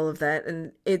dumb with all of that,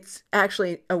 and it's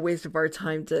actually a waste of our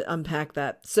time to unpack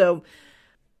that. So,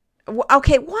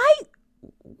 okay,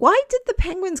 why did the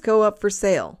Penguins go up for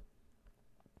sale?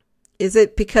 Is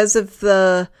it because of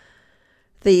the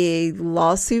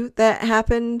lawsuit that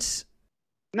happened?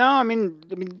 No, I mean,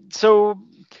 so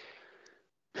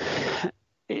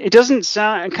it doesn't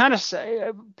sound kind of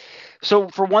say. So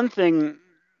for one thing,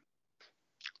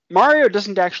 Mario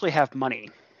doesn't actually have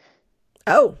money.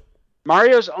 Oh.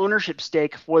 Mario's ownership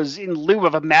stake was in lieu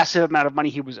of a massive amount of money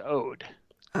he was owed.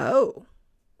 Oh.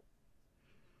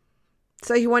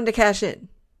 So he wanted to cash in?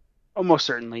 Almost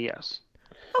certainly, yes.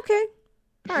 Okay.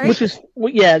 All right. Which is,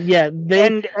 yeah.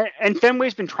 And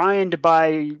Fenway's been trying to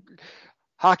buy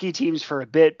hockey teams for a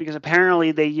bit because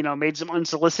apparently they, made some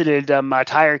unsolicited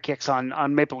tire kicks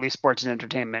on Maple Leaf Sports and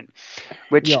Entertainment,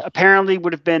 which apparently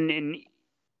would have been an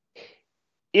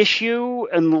issue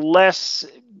unless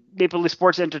Maple Leaf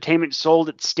Sports Entertainment sold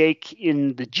its stake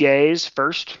in the Jays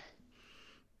first.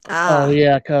 Oh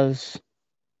yeah, because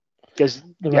the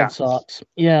Red Sox.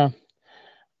 Yeah.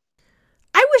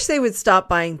 I wish they would stop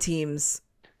buying teams.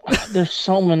 There's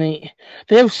so many.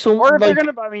 They have so. Or if they're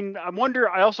gonna,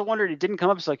 I also wondered. It didn't come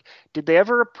up. It's like, did they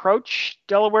ever approach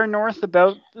Delaware North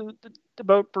about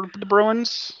the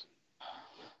Bruins?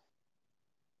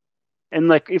 And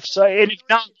like, if so, and if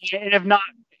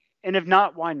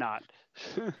not, why not?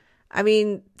 I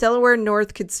mean, Delaware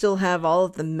North could still have all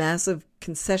of the massive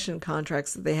concession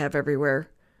contracts that they have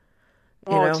everywhere.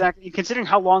 Exactly. Considering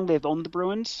how long they've owned the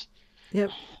Bruins.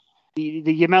 Yep.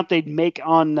 the amount they'd make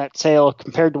on that sale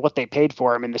compared to what they paid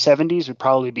for him in the 70s would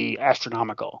probably be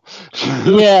astronomical.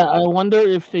 Yeah, I wonder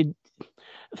if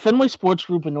Fenway Sports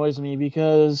Group annoys me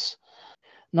because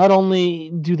not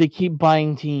only do they keep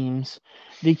buying teams,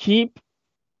 they keep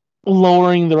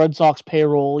lowering the Red Sox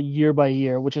payroll year by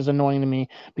year, which is annoying to me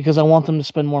because I want them to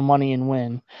spend more money and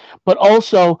win. But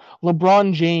also,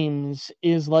 LeBron James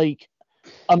is like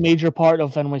a major part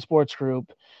of Fenway Sports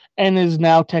Group and is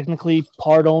now technically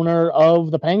part owner of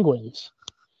the Penguins,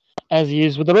 as he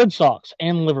is with the Red Sox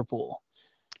and Liverpool.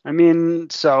 I mean,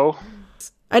 so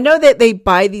I know that they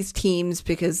buy these teams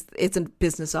because it's a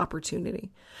business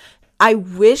opportunity. I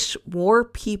wish more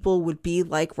people would be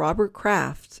like Robert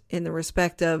Kraft in the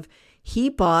respect of he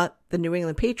bought the New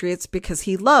England Patriots because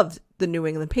he loved the New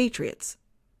England Patriots.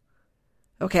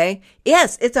 Okay?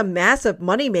 Yes, it's a massive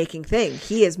money-making thing.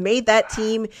 He has made that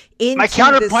team into my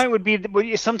counterpoint would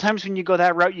be sometimes when you go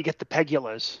that route, you get the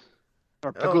Pegulas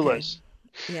or Pegulas.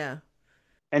 Okay. Yeah.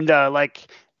 And I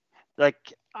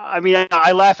mean,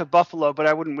 I laugh at Buffalo, but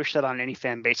I wouldn't wish that on any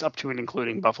fan base, up to and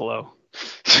including Buffalo.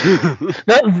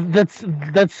 That's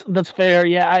fair.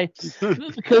 Yeah,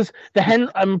 because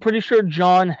I'm pretty sure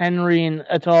John Henry and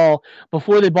et al.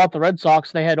 Before they bought the Red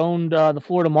Sox, they had owned the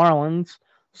Florida Marlins,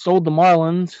 sold the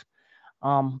Marlins,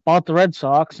 bought the Red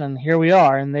Sox, and here we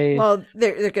are. And they're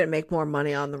going to make more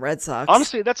money on the Red Sox.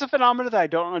 Honestly, that's a phenomenon that I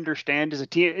don't understand.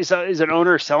 Is an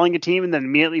owner selling a team and then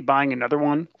immediately buying another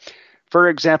one? For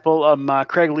example,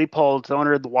 Craig Leopold, the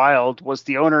owner of the Wild, was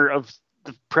the owner of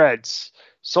the Preds,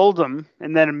 sold them,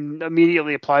 and then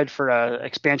immediately applied for an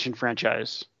expansion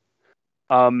franchise.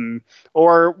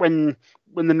 Or when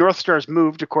the North Stars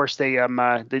moved, of course, they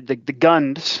the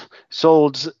Guns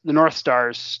sold the North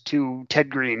Stars to Ted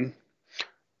Green,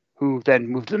 who then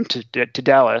moved them to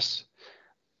Dallas.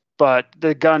 But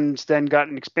the Guns then got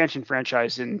an expansion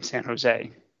franchise in San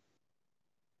Jose.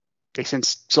 They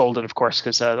since sold it, of course,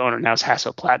 because the owner now is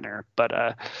Hasso Plattner, but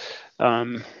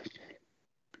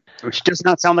which does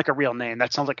not sound like a real name.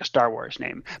 That sounds like a Star Wars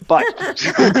name. But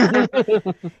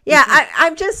yeah,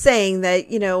 I'm just saying that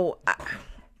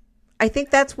I think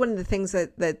that's one of the things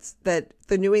that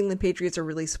the New England Patriots are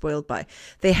really spoiled by.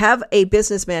 They have a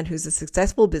businessman who's a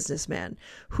successful businessman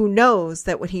who knows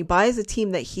that when he buys a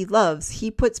team that he loves,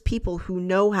 he puts people who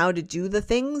know how to do the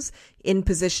things in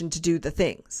position to do the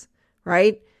things,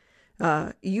 right?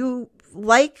 You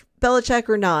like Belichick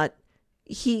or not,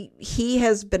 he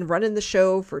has been running the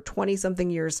show for 20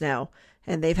 something years now,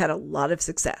 and they've had a lot of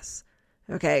success.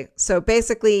 Okay. So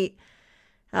basically,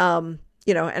 and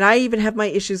I even have my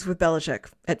issues with Belichick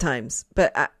at times,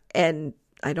 and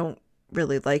I don't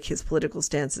really like his political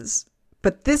stances,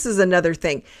 but this is another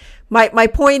thing. My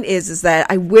point is that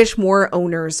I wish more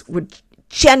owners would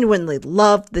genuinely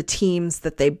love the teams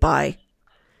that they buy.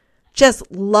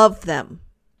 Just love them.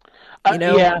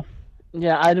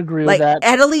 Yeah, I'd agree with that.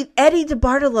 Eddie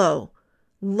DeBartolo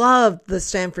loved the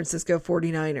San Francisco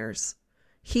 49ers.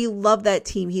 He loved that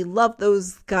team. He loved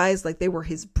those guys like they were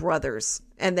his brothers,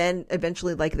 and then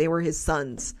eventually like they were his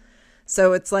sons.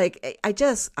 So it's like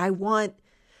I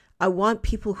want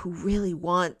people who really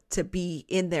want to be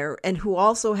in there and who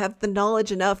also have the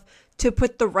knowledge enough to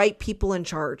put the right people in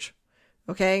charge.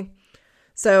 Okay?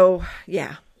 So,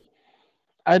 yeah.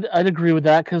 I'd agree with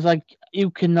that because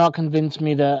you cannot convince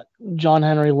me that John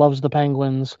Henry loves the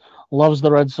Penguins, loves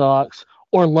the Red Sox,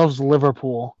 or loves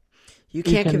Liverpool. You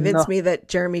can't convince me that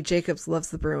Jeremy Jacobs loves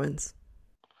the Bruins.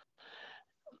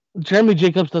 Jeremy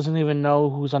Jacobs doesn't even know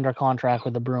who's under contract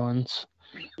with the Bruins.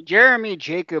 Jeremy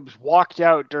Jacobs walked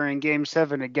out during Game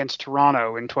 7 against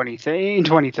Toronto in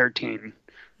 2013.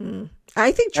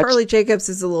 I think Charlie Jacobs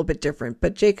is a little bit different,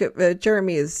 but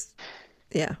Jeremy is,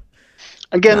 yeah.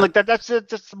 Again, like that's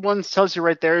one tells you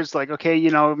right there is like, okay,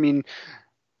 I mean,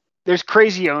 there's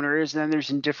crazy owners and then there's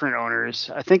indifferent owners.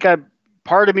 I think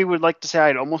part of me would like to say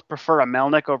I'd almost prefer a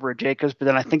Melnick over a Jacobs, but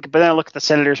then I look at the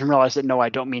Senators and realize that no, I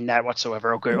don't mean that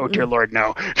whatsoever. Okay, oh dear Lord,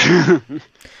 no.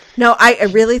 No, I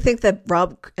really think that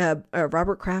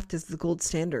Robert Kraft is the gold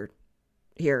standard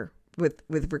here with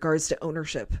regards to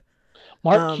ownership.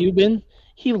 Mark Cuban,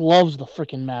 he loves the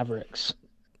freaking Mavericks.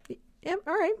 Yeah,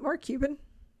 all right, Mark Cuban.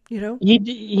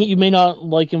 You may not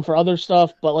like him for other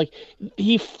stuff, but like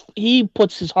he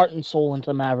puts his heart and soul into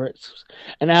the Mavericks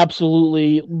and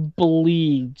absolutely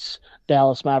bleeds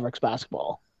Dallas Mavericks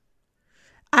basketball.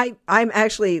 I'm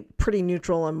actually pretty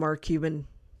neutral on Mark Cuban.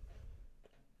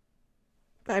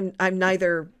 I'm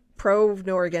neither pro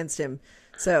nor against him.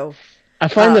 So I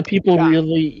find that people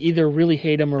really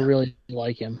hate him or really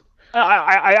like him.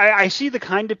 I see the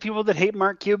kind of people that hate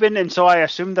Mark Cuban, and so I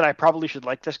assume that I probably should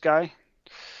like this guy.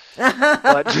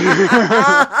 But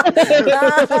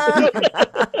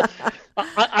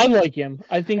I like him.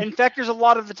 I think. in fact, there's a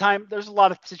lot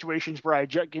of situations where I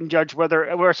can judge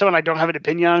where someone I don't have an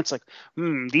opinion on. It's like,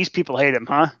 these people hate him,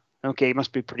 huh? Okay, he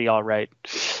must be pretty all right.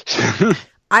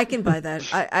 I can buy that.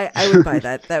 I would buy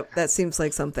that. That seems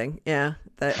like something, yeah,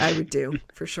 that I would do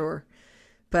for sure.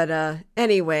 But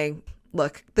anyway,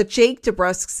 look, the Jake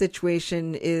DeBrusk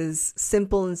situation is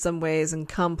simple in some ways and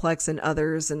complex in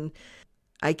others, and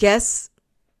I guess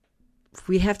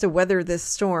we have to weather this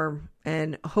storm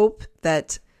and hope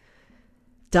that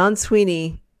Don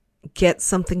Sweeney gets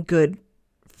something good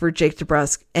for Jake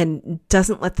DeBrusk and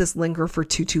doesn't let this linger for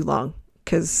too long,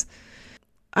 because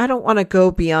I don't want to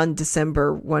go beyond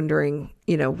December wondering,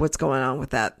 what's going on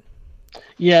with that.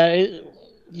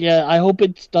 Yeah, I hope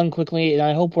it's done quickly, and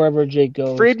I hope wherever Jake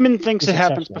goes. Friedman thinks it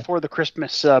happens before the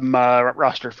Christmas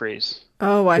roster freeze.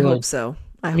 Oh, I hope so.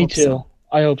 Me too. So.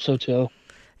 I hope so too.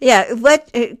 Yeah,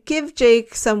 give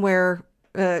Jake somewhere.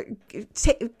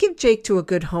 Give Jake to a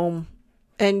good home,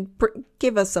 and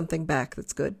give us something back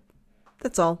that's good.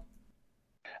 That's all.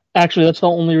 Actually, that's the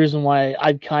only reason why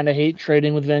I kind of hate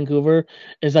trading with Vancouver,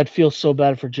 is I'd feel so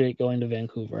bad for Jake going to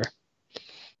Vancouver.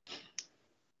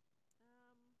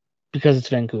 Because it's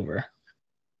Vancouver.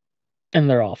 And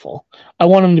they're awful. I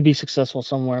want him to be successful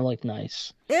somewhere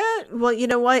nice. Yeah, well, you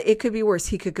know what? It could be worse.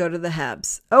 He could go to the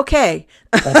Habs. Okay.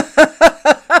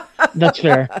 That's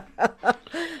fair.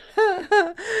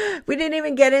 We didn't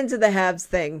even get into the Habs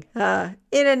thing.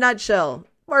 In a nutshell,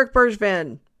 Marc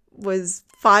Bergevin was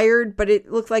fired, but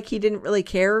it looked like he didn't really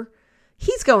care.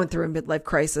 He's going through a midlife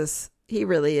crisis. He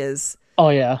really is. Oh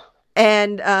yeah.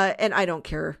 And I don't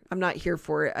care. I'm not here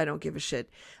for it. I don't give a shit.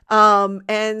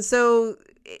 And so,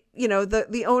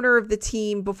 the owner of the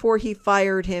team, before he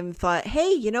fired him, thought,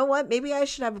 hey, you know what? Maybe I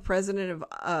should have a president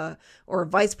of, or a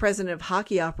vice president of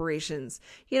hockey operations.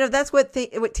 That's what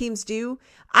teams do.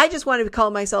 I just wanted to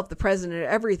call myself the president of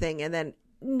everything. And then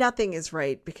nothing is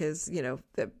right because,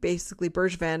 basically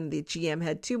Bergevin, the GM,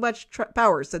 had too much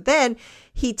power. So then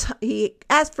he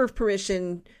asked for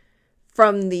permission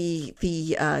from the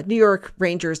New York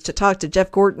Rangers to talk to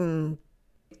Jeff Gorton,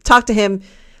 talk to him,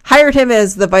 hired him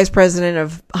as the vice president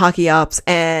of hockey ops,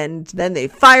 and then they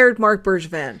fired Marc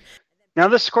Bergevin. Now,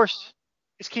 this, of course,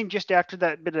 came just after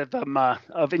that bit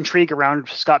of intrigue around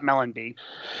Scott Mellanby.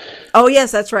 Oh,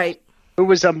 yes, that's right. Who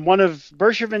was one of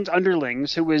Bergevin's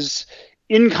underlings, who was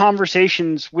in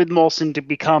conversations with Molson to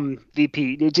become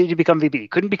VP. Couldn't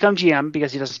become GM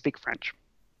because he doesn't speak French.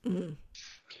 Mm-hmm.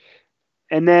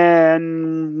 And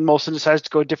then Molson decides to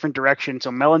go a different direction.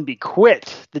 So Mellanby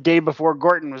quit the day before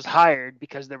Gorton was hired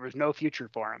because there was no future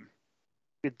for him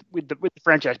with the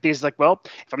franchise. Because he's like, well,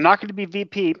 if I'm not going to be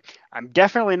VP, I'm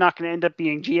definitely not going to end up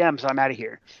being GM. So I'm out of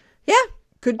here. Yeah.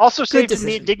 Good. Also saved his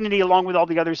dignity along with all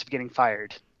the others of getting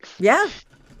fired. Yeah.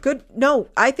 Good. No,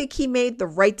 I think he made the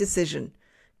right decision.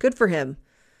 Good for him.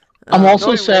 I'm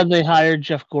also sad they hired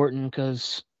Jeff Gorton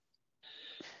because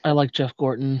I like Jeff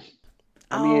Gorton.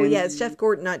 Oh, yeah, it's Jeff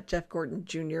Gorton, not Jeff Gorton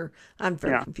Jr. I'm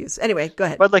very confused. Anyway, go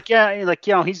ahead. But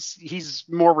he's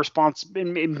more responsible,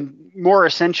 more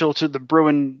essential to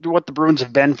what the Bruins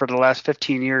have been for the last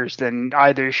 15 years than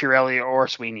either Chiarelli or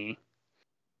Sweeney.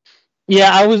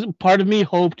 Yeah, part of me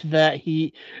hoped that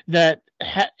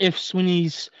if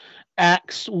Sweeney's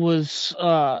axe was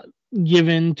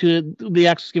given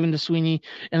to Sweeney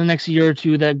in the next year or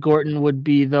two, that Gorton would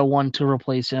be the one to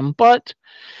replace him, but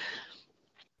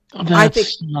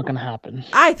that's not going to happen.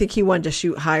 I think he wanted to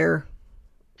shoot higher.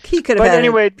 He could have. But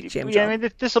anyway,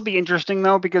 this will be interesting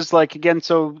though because, so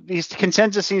the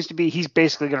consensus seems to be he's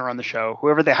basically going to run the show.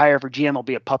 Whoever they hire for GM will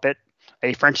be a puppet,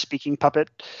 a French-speaking puppet,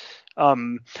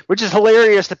 which is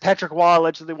hilarious. That Patrick Waugh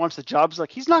allegedly wants the job. He's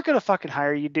like, he's not going to fucking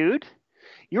hire you, dude.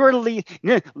 You are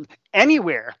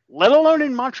anywhere, let alone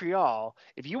in Montreal.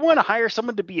 If you want to hire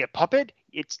someone to be a puppet,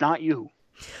 it's not you.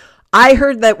 I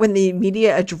heard that when the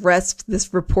media addressed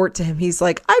this report to him, he's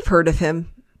like, I've heard of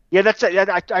him. Yeah, that's it.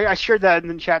 I shared that in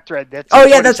the chat thread. That's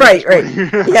right.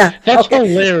 Yeah, that's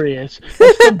hilarious.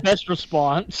 That's the best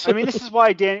response. I mean, this is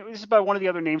why one of the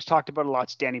other names talked about a lot.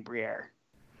 It's Danny Briere.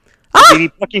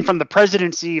 Maybe looking from the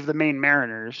presidency of the Maine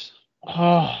Mariners.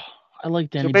 Oh, I like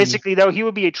Danny. So basically, though, he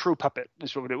would be a true puppet.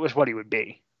 Is what he would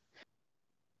be.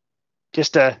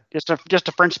 Just a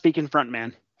French-speaking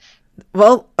frontman.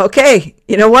 Well, okay.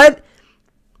 You know what?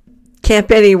 Can't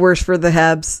be any worse for the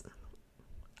Habs.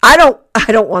 I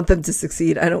don't want them to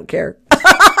succeed. I don't care.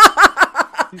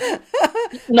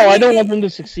 No, I don't want them to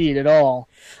succeed at all.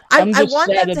 I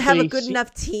want them to have a good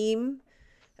enough team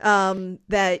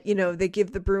that, they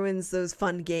give the Bruins those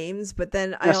fun games. But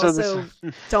then I also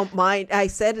don't mind. I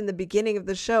said in the beginning of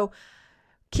the show,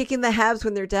 kicking the Habs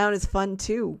when they're down is fun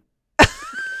too.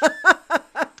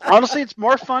 Honestly, it's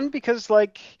more fun because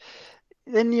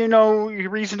then you're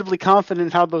reasonably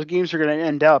confident how those games are going to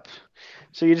end up.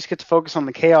 So you just get to focus on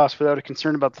the chaos without a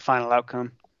concern about the final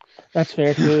outcome. That's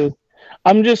fair too.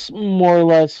 I'm just more or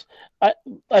less.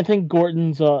 I think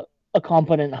Gorton's a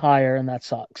competent hire, and that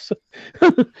sucks.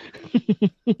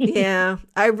 Yeah,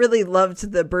 I really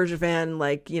loved the Bergevin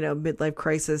midlife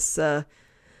crisis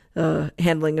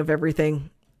handling of everything.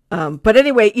 But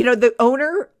anyway, the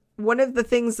owner. One of the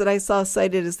things that I saw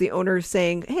cited is the owner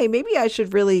saying, "Hey, maybe I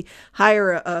should really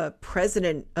hire a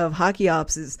president of hockey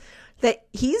ops." Is that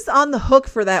he's on the hook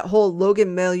for that whole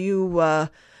Logan Mailloux,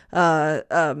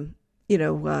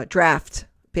 draft,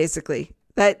 basically.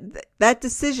 That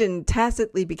decision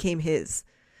tacitly became his.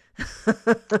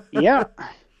 Yeah.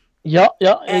 Yeah.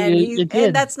 And, it did.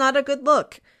 and that's not a good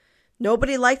look.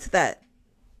 Nobody liked that.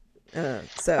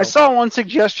 So I saw one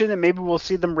suggestion that maybe we'll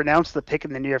see them renounce the pick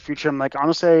in the near future. I'm like,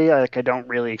 honestly, I don't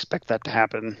really expect that to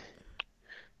happen.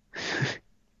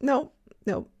 No.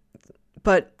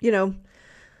 But, au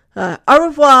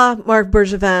revoir, Marc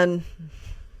Bergevin.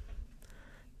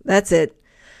 That's it.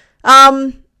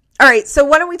 All right, so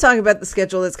why don't we talk about the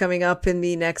schedule that's coming up in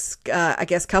the next,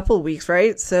 couple of weeks,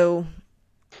 right? So,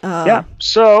 yeah.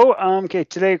 So,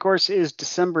 today, of course, is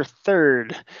December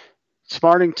 3rd.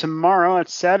 Starting tomorrow,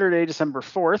 it's Saturday, December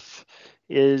 4th,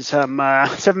 is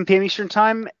 7 p.m. Eastern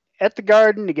Time at the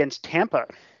Garden against Tampa.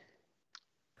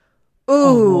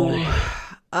 Ooh.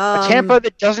 A Tampa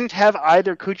that doesn't have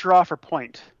either Kucherov or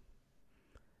Point.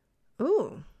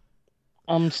 Ooh.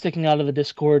 I'm sticking out of the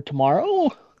Discord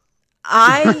tomorrow.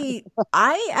 I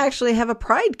actually have a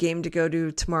Pride game to go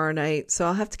to tomorrow night, so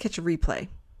I'll have to catch a replay.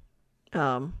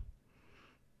 Because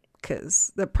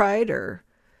the Pride are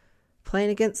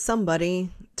playing against somebody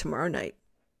tomorrow night.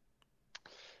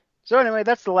 So anyway,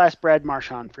 that's the last Brad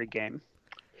Marchand free game.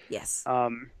 Yes.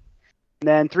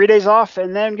 Then 3 days off,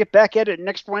 and then get back at it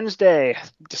next Wednesday,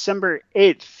 December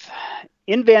 8th,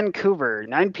 in Vancouver,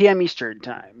 9 p.m. Eastern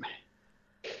Time.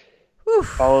 Oof.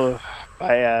 Followed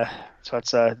by so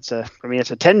it's a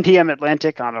 10 p.m.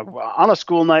 Atlantic on a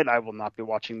school night. I will not be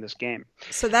watching this game.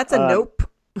 So that's a nope.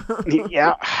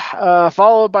 Yeah.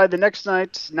 Followed by the next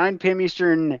night, 9 p.m.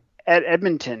 Eastern at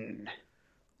Edmonton.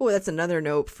 Oh, that's another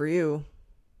nope for you.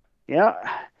 Yeah.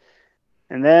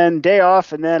 And then day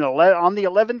off, and then on the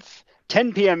 11th,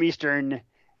 10 p.m. Eastern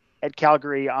at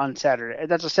Calgary on Saturday.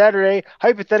 That's a Saturday,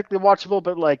 hypothetically watchable,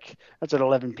 but that's an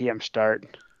 11 p.m.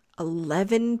 start.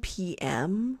 11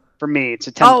 p.m.? For me, it's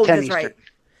a 10 that's Eastern. Right.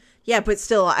 Yeah, but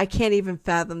still, I can't even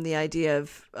fathom the idea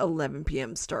of 11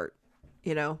 p.m. start,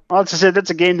 Well, that's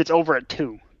a game that's over at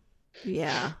 2.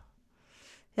 Yeah.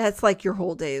 That's like your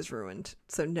whole day is ruined.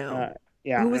 So no.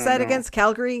 Yeah. Who was that against?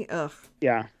 Calgary? Ugh.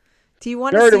 Yeah. Do you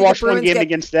want I to already see watched the Bruins one game get...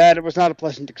 against that. It was not a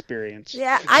pleasant experience.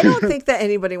 Yeah, I don't think that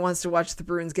anybody wants to watch the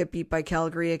Bruins get beat by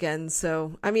Calgary again.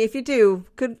 So, I mean, if you do,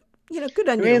 good on you. I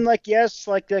mean,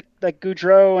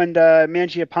 Goudreau and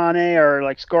Mangiapane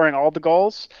are scoring all the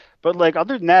goals, but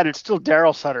other than that, it's still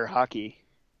Daryl Sutter hockey.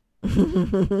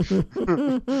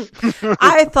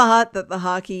 I thought that the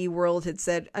hockey world had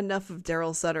said enough of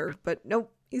Daryl Sutter, but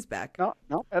nope, he's back.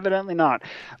 No, evidently not.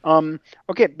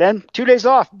 Okay, then 2 days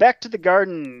off, back to the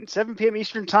Garden, 7 p.m.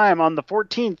 Eastern Time on the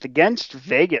 14th against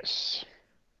Vegas.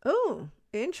 Oh,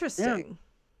 interesting.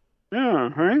 Yeah,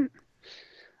 right.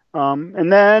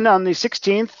 And then on the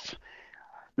 16th,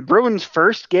 the Bruins'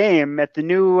 first game at the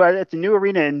new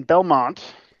arena in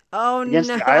Belmont. Oh, against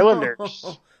no. the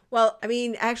Islanders. Well, I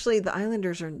mean, actually, the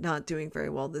Islanders are not doing very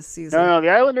well this season. No, the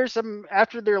Islanders,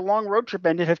 after their long road trip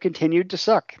ended, have continued to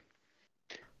suck.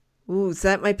 Ooh, so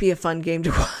that might be a fun game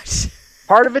to watch.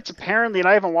 Part of it's apparently, and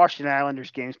I haven't watched any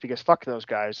Islanders games because fuck those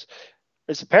guys.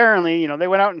 It's apparently, they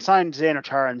went out and signed Zdeno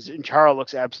Chara, and Chara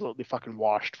looks absolutely fucking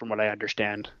washed from what I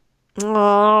understand.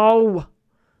 Oh.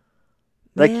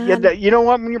 Man. You know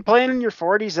what? When you're playing in your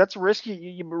 40s, that's a risk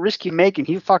you make, and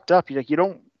he fucked up. You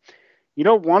don't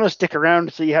want to stick around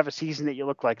until you have a season that you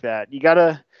look like that. You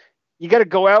gotta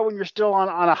go out when you're still on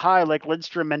a high, like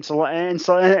Lidstrom and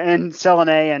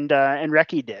Selené and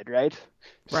Recchi did, right?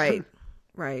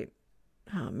 Right.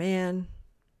 Oh man,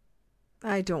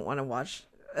 I don't want to watch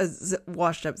a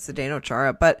washed up Zdeno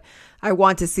Chara, but I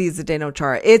want to see Zdeno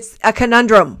Chara. It's a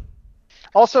conundrum.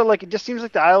 Also, it just seems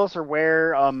like the Isles are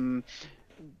where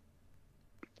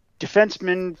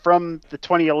defensemen from the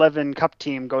 2011 Cup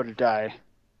team go to die.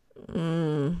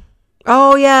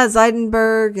 Oh yeah,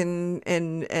 Zeidenberg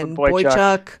and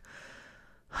Boychuk.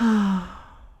 I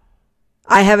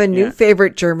have a new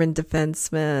favorite German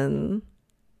defenseman.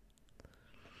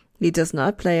 He does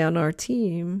not play on our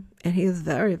team, and he is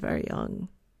very, very young.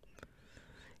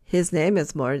 His name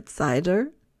is Moritz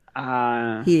Seider.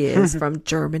 He He is from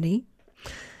Germany.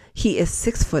 He is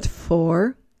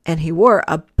 6'4", and he wore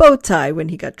a bow tie when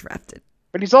he got drafted.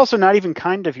 But he's also not even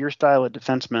kind of your style of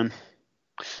defenseman.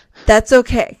 That's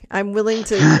okay. I'm willing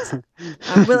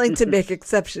to make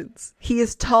exceptions. He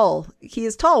is tall.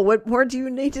 What more do you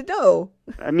need to know?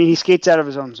 I mean, he skates out of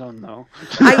his own zone, though.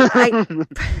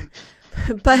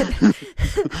 But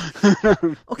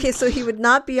okay, so he would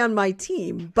not be on my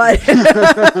team, but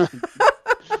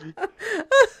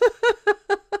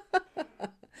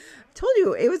told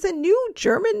you it was a new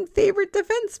German favorite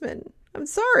defenseman. I'm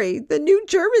sorry, the new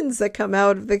Germans that come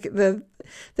out of the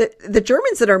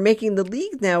Germans that are making the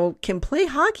league now can play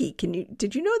hockey.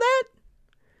 Did you know that?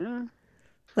 Yeah.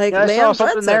 Like I saw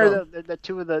something there Draisaitl. that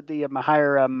two of the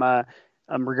higher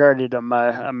regarded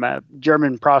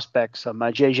German prospects,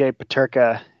 JJ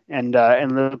Peterka and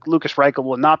Lucas Reichel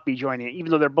will not be joining, even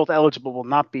though they're both eligible, will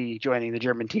not be joining the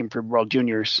German team for World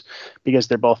Juniors because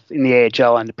they're both in the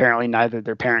AHL and apparently neither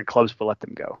their parent clubs will let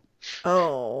them go.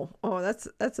 Oh,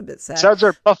 that's a bit sad. Sounds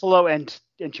are Buffalo and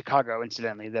Chicago,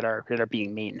 incidentally, that are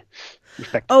being mean.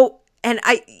 Oh, and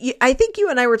I think you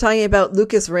and I were talking about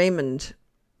Lucas Raymond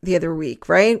the other week,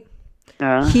 right?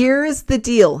 Here's the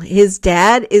deal. His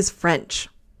dad is French.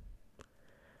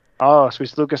 Oh, so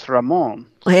he's Lucas Ramon.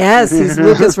 Yes, he's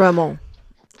Lucas Ramon.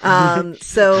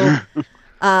 So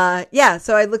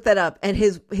I looked that up, and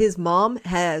his mom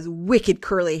has wicked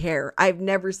curly hair. I've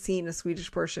never seen a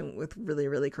Swedish person with really,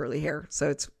 really curly hair, so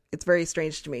it's very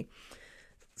strange to me.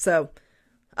 So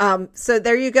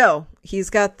there you go.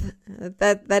 He's got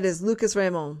that is Lucas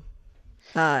Ramon.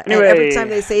 Anyway, and every time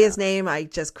they say his name, I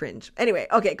just cringe. Anyway,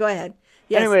 okay, go ahead.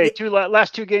 Yes, anyway,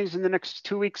 last two games in the next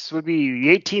 2 weeks would be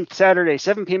the 18th Saturday,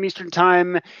 7 p.m. Eastern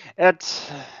Time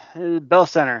at Bell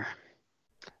Center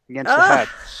against the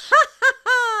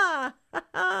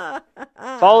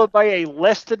Habs. Followed by a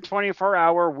less than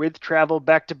 24-hour with travel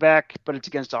back-to-back, but it's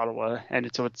against Ottawa, and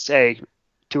it's A,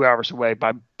 2 hours away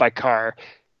by car,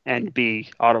 and B,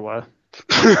 Ottawa.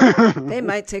 They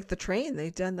might take the train.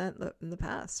 They've done that in the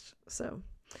past. So,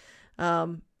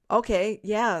 okay,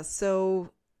 yeah, so...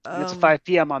 it's 5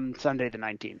 p.m. on Sunday the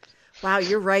 19th. Wow,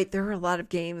 you're right. There are a lot of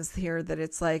games here that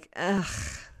it's like, ugh.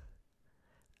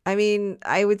 I mean,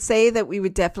 I would say that we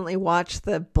would definitely watch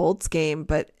the Bolts game,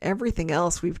 but everything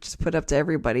else we've just put up to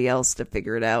everybody else to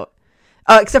figure it out.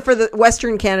 Except for the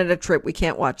Western Canada trip, we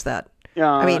can't watch that. Yeah,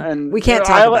 I mean, and we can't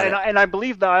talk about it. And I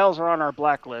believe the Isles are on our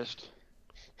blacklist.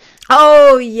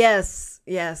 Oh, yes,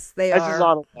 they As are. is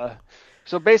Ottawa.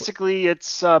 So basically,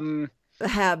 it's The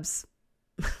Habs.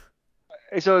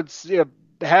 So it's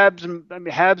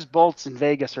Habs, Bolts, and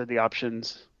Vegas are the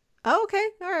options. Oh, okay,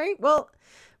 all right. Well,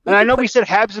 and I know we said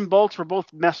Habs and Bolts were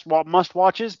both must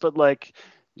watches, but like,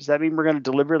 does that mean we're going to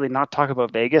deliberately not talk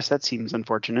about Vegas? That seems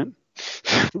unfortunate.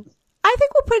 I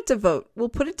think we'll put it to vote. We'll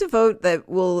put it to vote that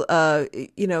we'll,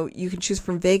 you can choose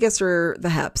from Vegas or the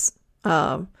Habs.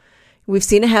 We've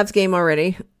seen a Habs game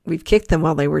already. We've kicked them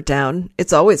while they were down.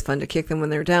 It's always fun to kick them when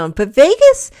they're down. But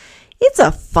Vegas, it's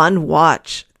a fun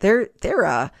watch. They're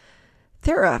an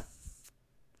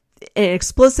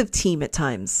explosive team at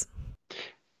times.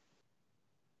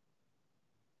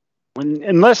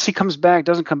 Unless he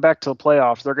doesn't come back till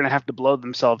playoffs, they're going to have to blow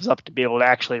themselves up to be able to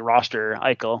actually roster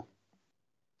Eichel.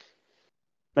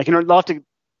 Like, they're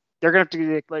going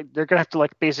to have to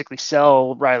basically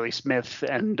sell Riley Smith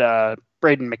and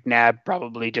Braden McNabb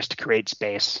probably just to create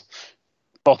space.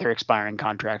 Both are expiring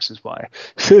contracts is why.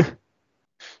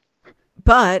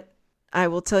 But I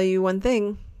will tell you one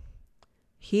thing.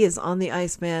 He is on the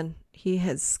ice, man. He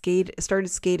has started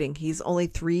skating. He's only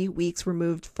 3 weeks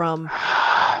removed from.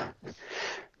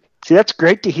 See, that's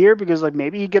great to hear because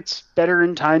maybe he gets better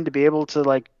in time to be able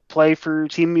to play for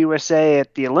Team USA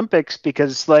at the Olympics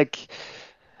because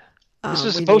this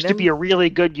is supposed to be a really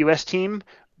good US team.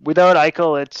 Without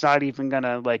Eichel, it's not even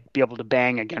gonna be able to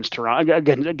bang against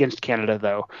Canada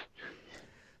though.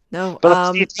 No,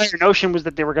 but the entire notion was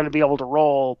that they were going to be able to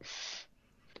roll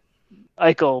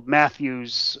Eichel,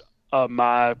 Matthews,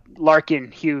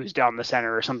 Larkin, Hughes down the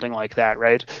center or something like that,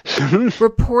 right?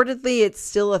 Reportedly, it's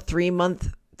still a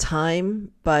 3-month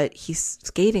time, but he's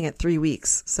skating at 3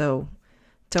 weeks, so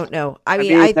don't know. I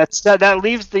mean that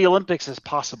leaves the Olympics as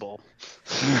possible.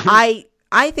 I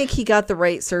think he got the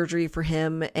right surgery for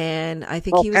him, and I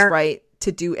think he was right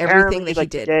to do everything that he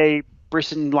did. Today,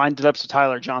 Brisson lined it up so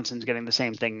Tyler Johnson's getting the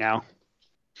same thing now.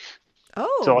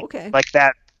 Oh, so, okay. Like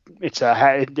that, things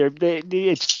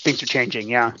are changing,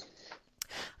 yeah.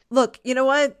 Look, you know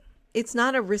what? It's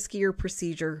not a riskier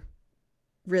procedure,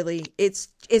 really. It's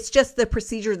just the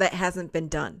procedure that hasn't been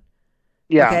done.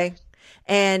 Yeah. Okay?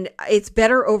 And it's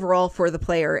better overall for the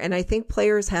player. And I think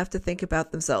players have to think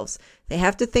about themselves. They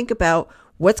have to think about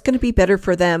what's going to be better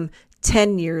for them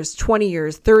 10 years, 20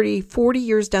 years, 30, 40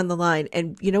 years down the line.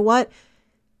 And you know what?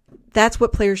 That's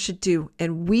what players should do.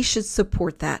 And we should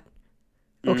support that.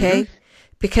 Okay? Mm-hmm.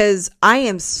 Because I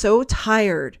am so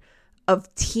tired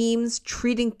of teams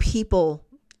treating players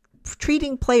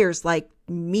like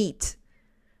meat.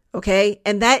 Okay?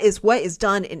 And that is what is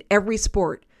done in every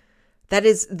sport.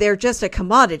 They're just a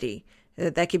commodity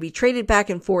that can be traded back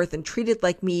and forth and treated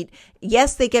like meat.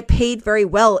 Yes, they get paid very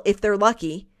well if they're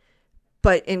lucky,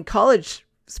 but in college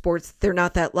sports, they're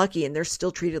not that lucky and they're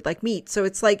still treated like meat. So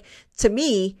it's like, to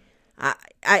me,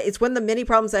 it's one of the many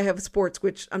problems I have with sports,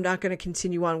 which I'm not going to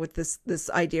continue on with this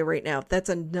idea right now. That's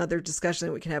another discussion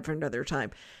that we can have for another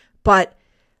time. But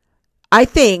I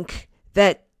think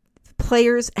that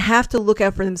players have to look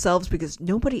out for themselves because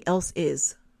nobody else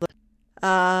is.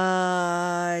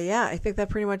 Yeah, I think that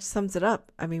pretty much sums it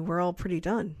up. I mean, we're all pretty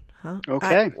done, huh?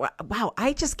 Okay. Wow,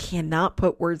 I just cannot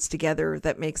put words together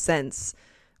that make sense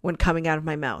when coming out of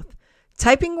my mouth.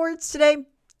 Typing words today,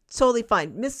 totally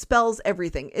fine. Misspells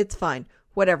everything. It's fine.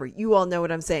 Whatever. You all know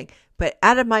what I'm saying. But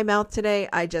out of my mouth today,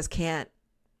 I just can't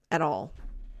at all.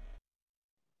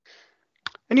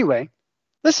 Anyway,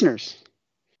 listeners,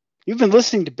 you've been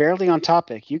listening to Barely on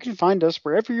Topic. You can find us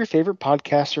wherever your favorite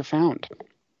podcasts are found.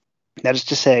 That is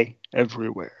to say,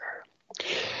 everywhere.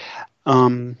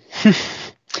 You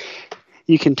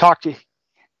can talk to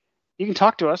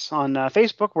us on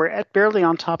Facebook. We're at Barely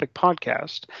on Topic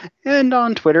Podcast, and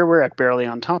on Twitter we're at Barely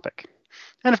on Topic.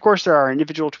 And of course, there are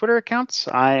individual Twitter accounts.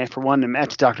 I, for one, am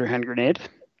at Dr. Hand Grenade.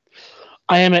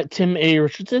 I am at Tim A.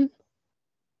 Richardson,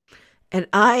 and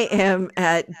I am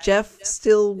at Jeff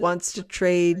Still Wants to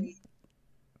Trade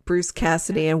Bruce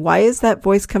Cassidy. And why is that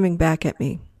voice coming back at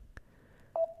me?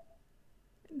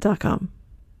 .com.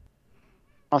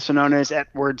 Also known as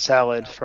 @WordSalad.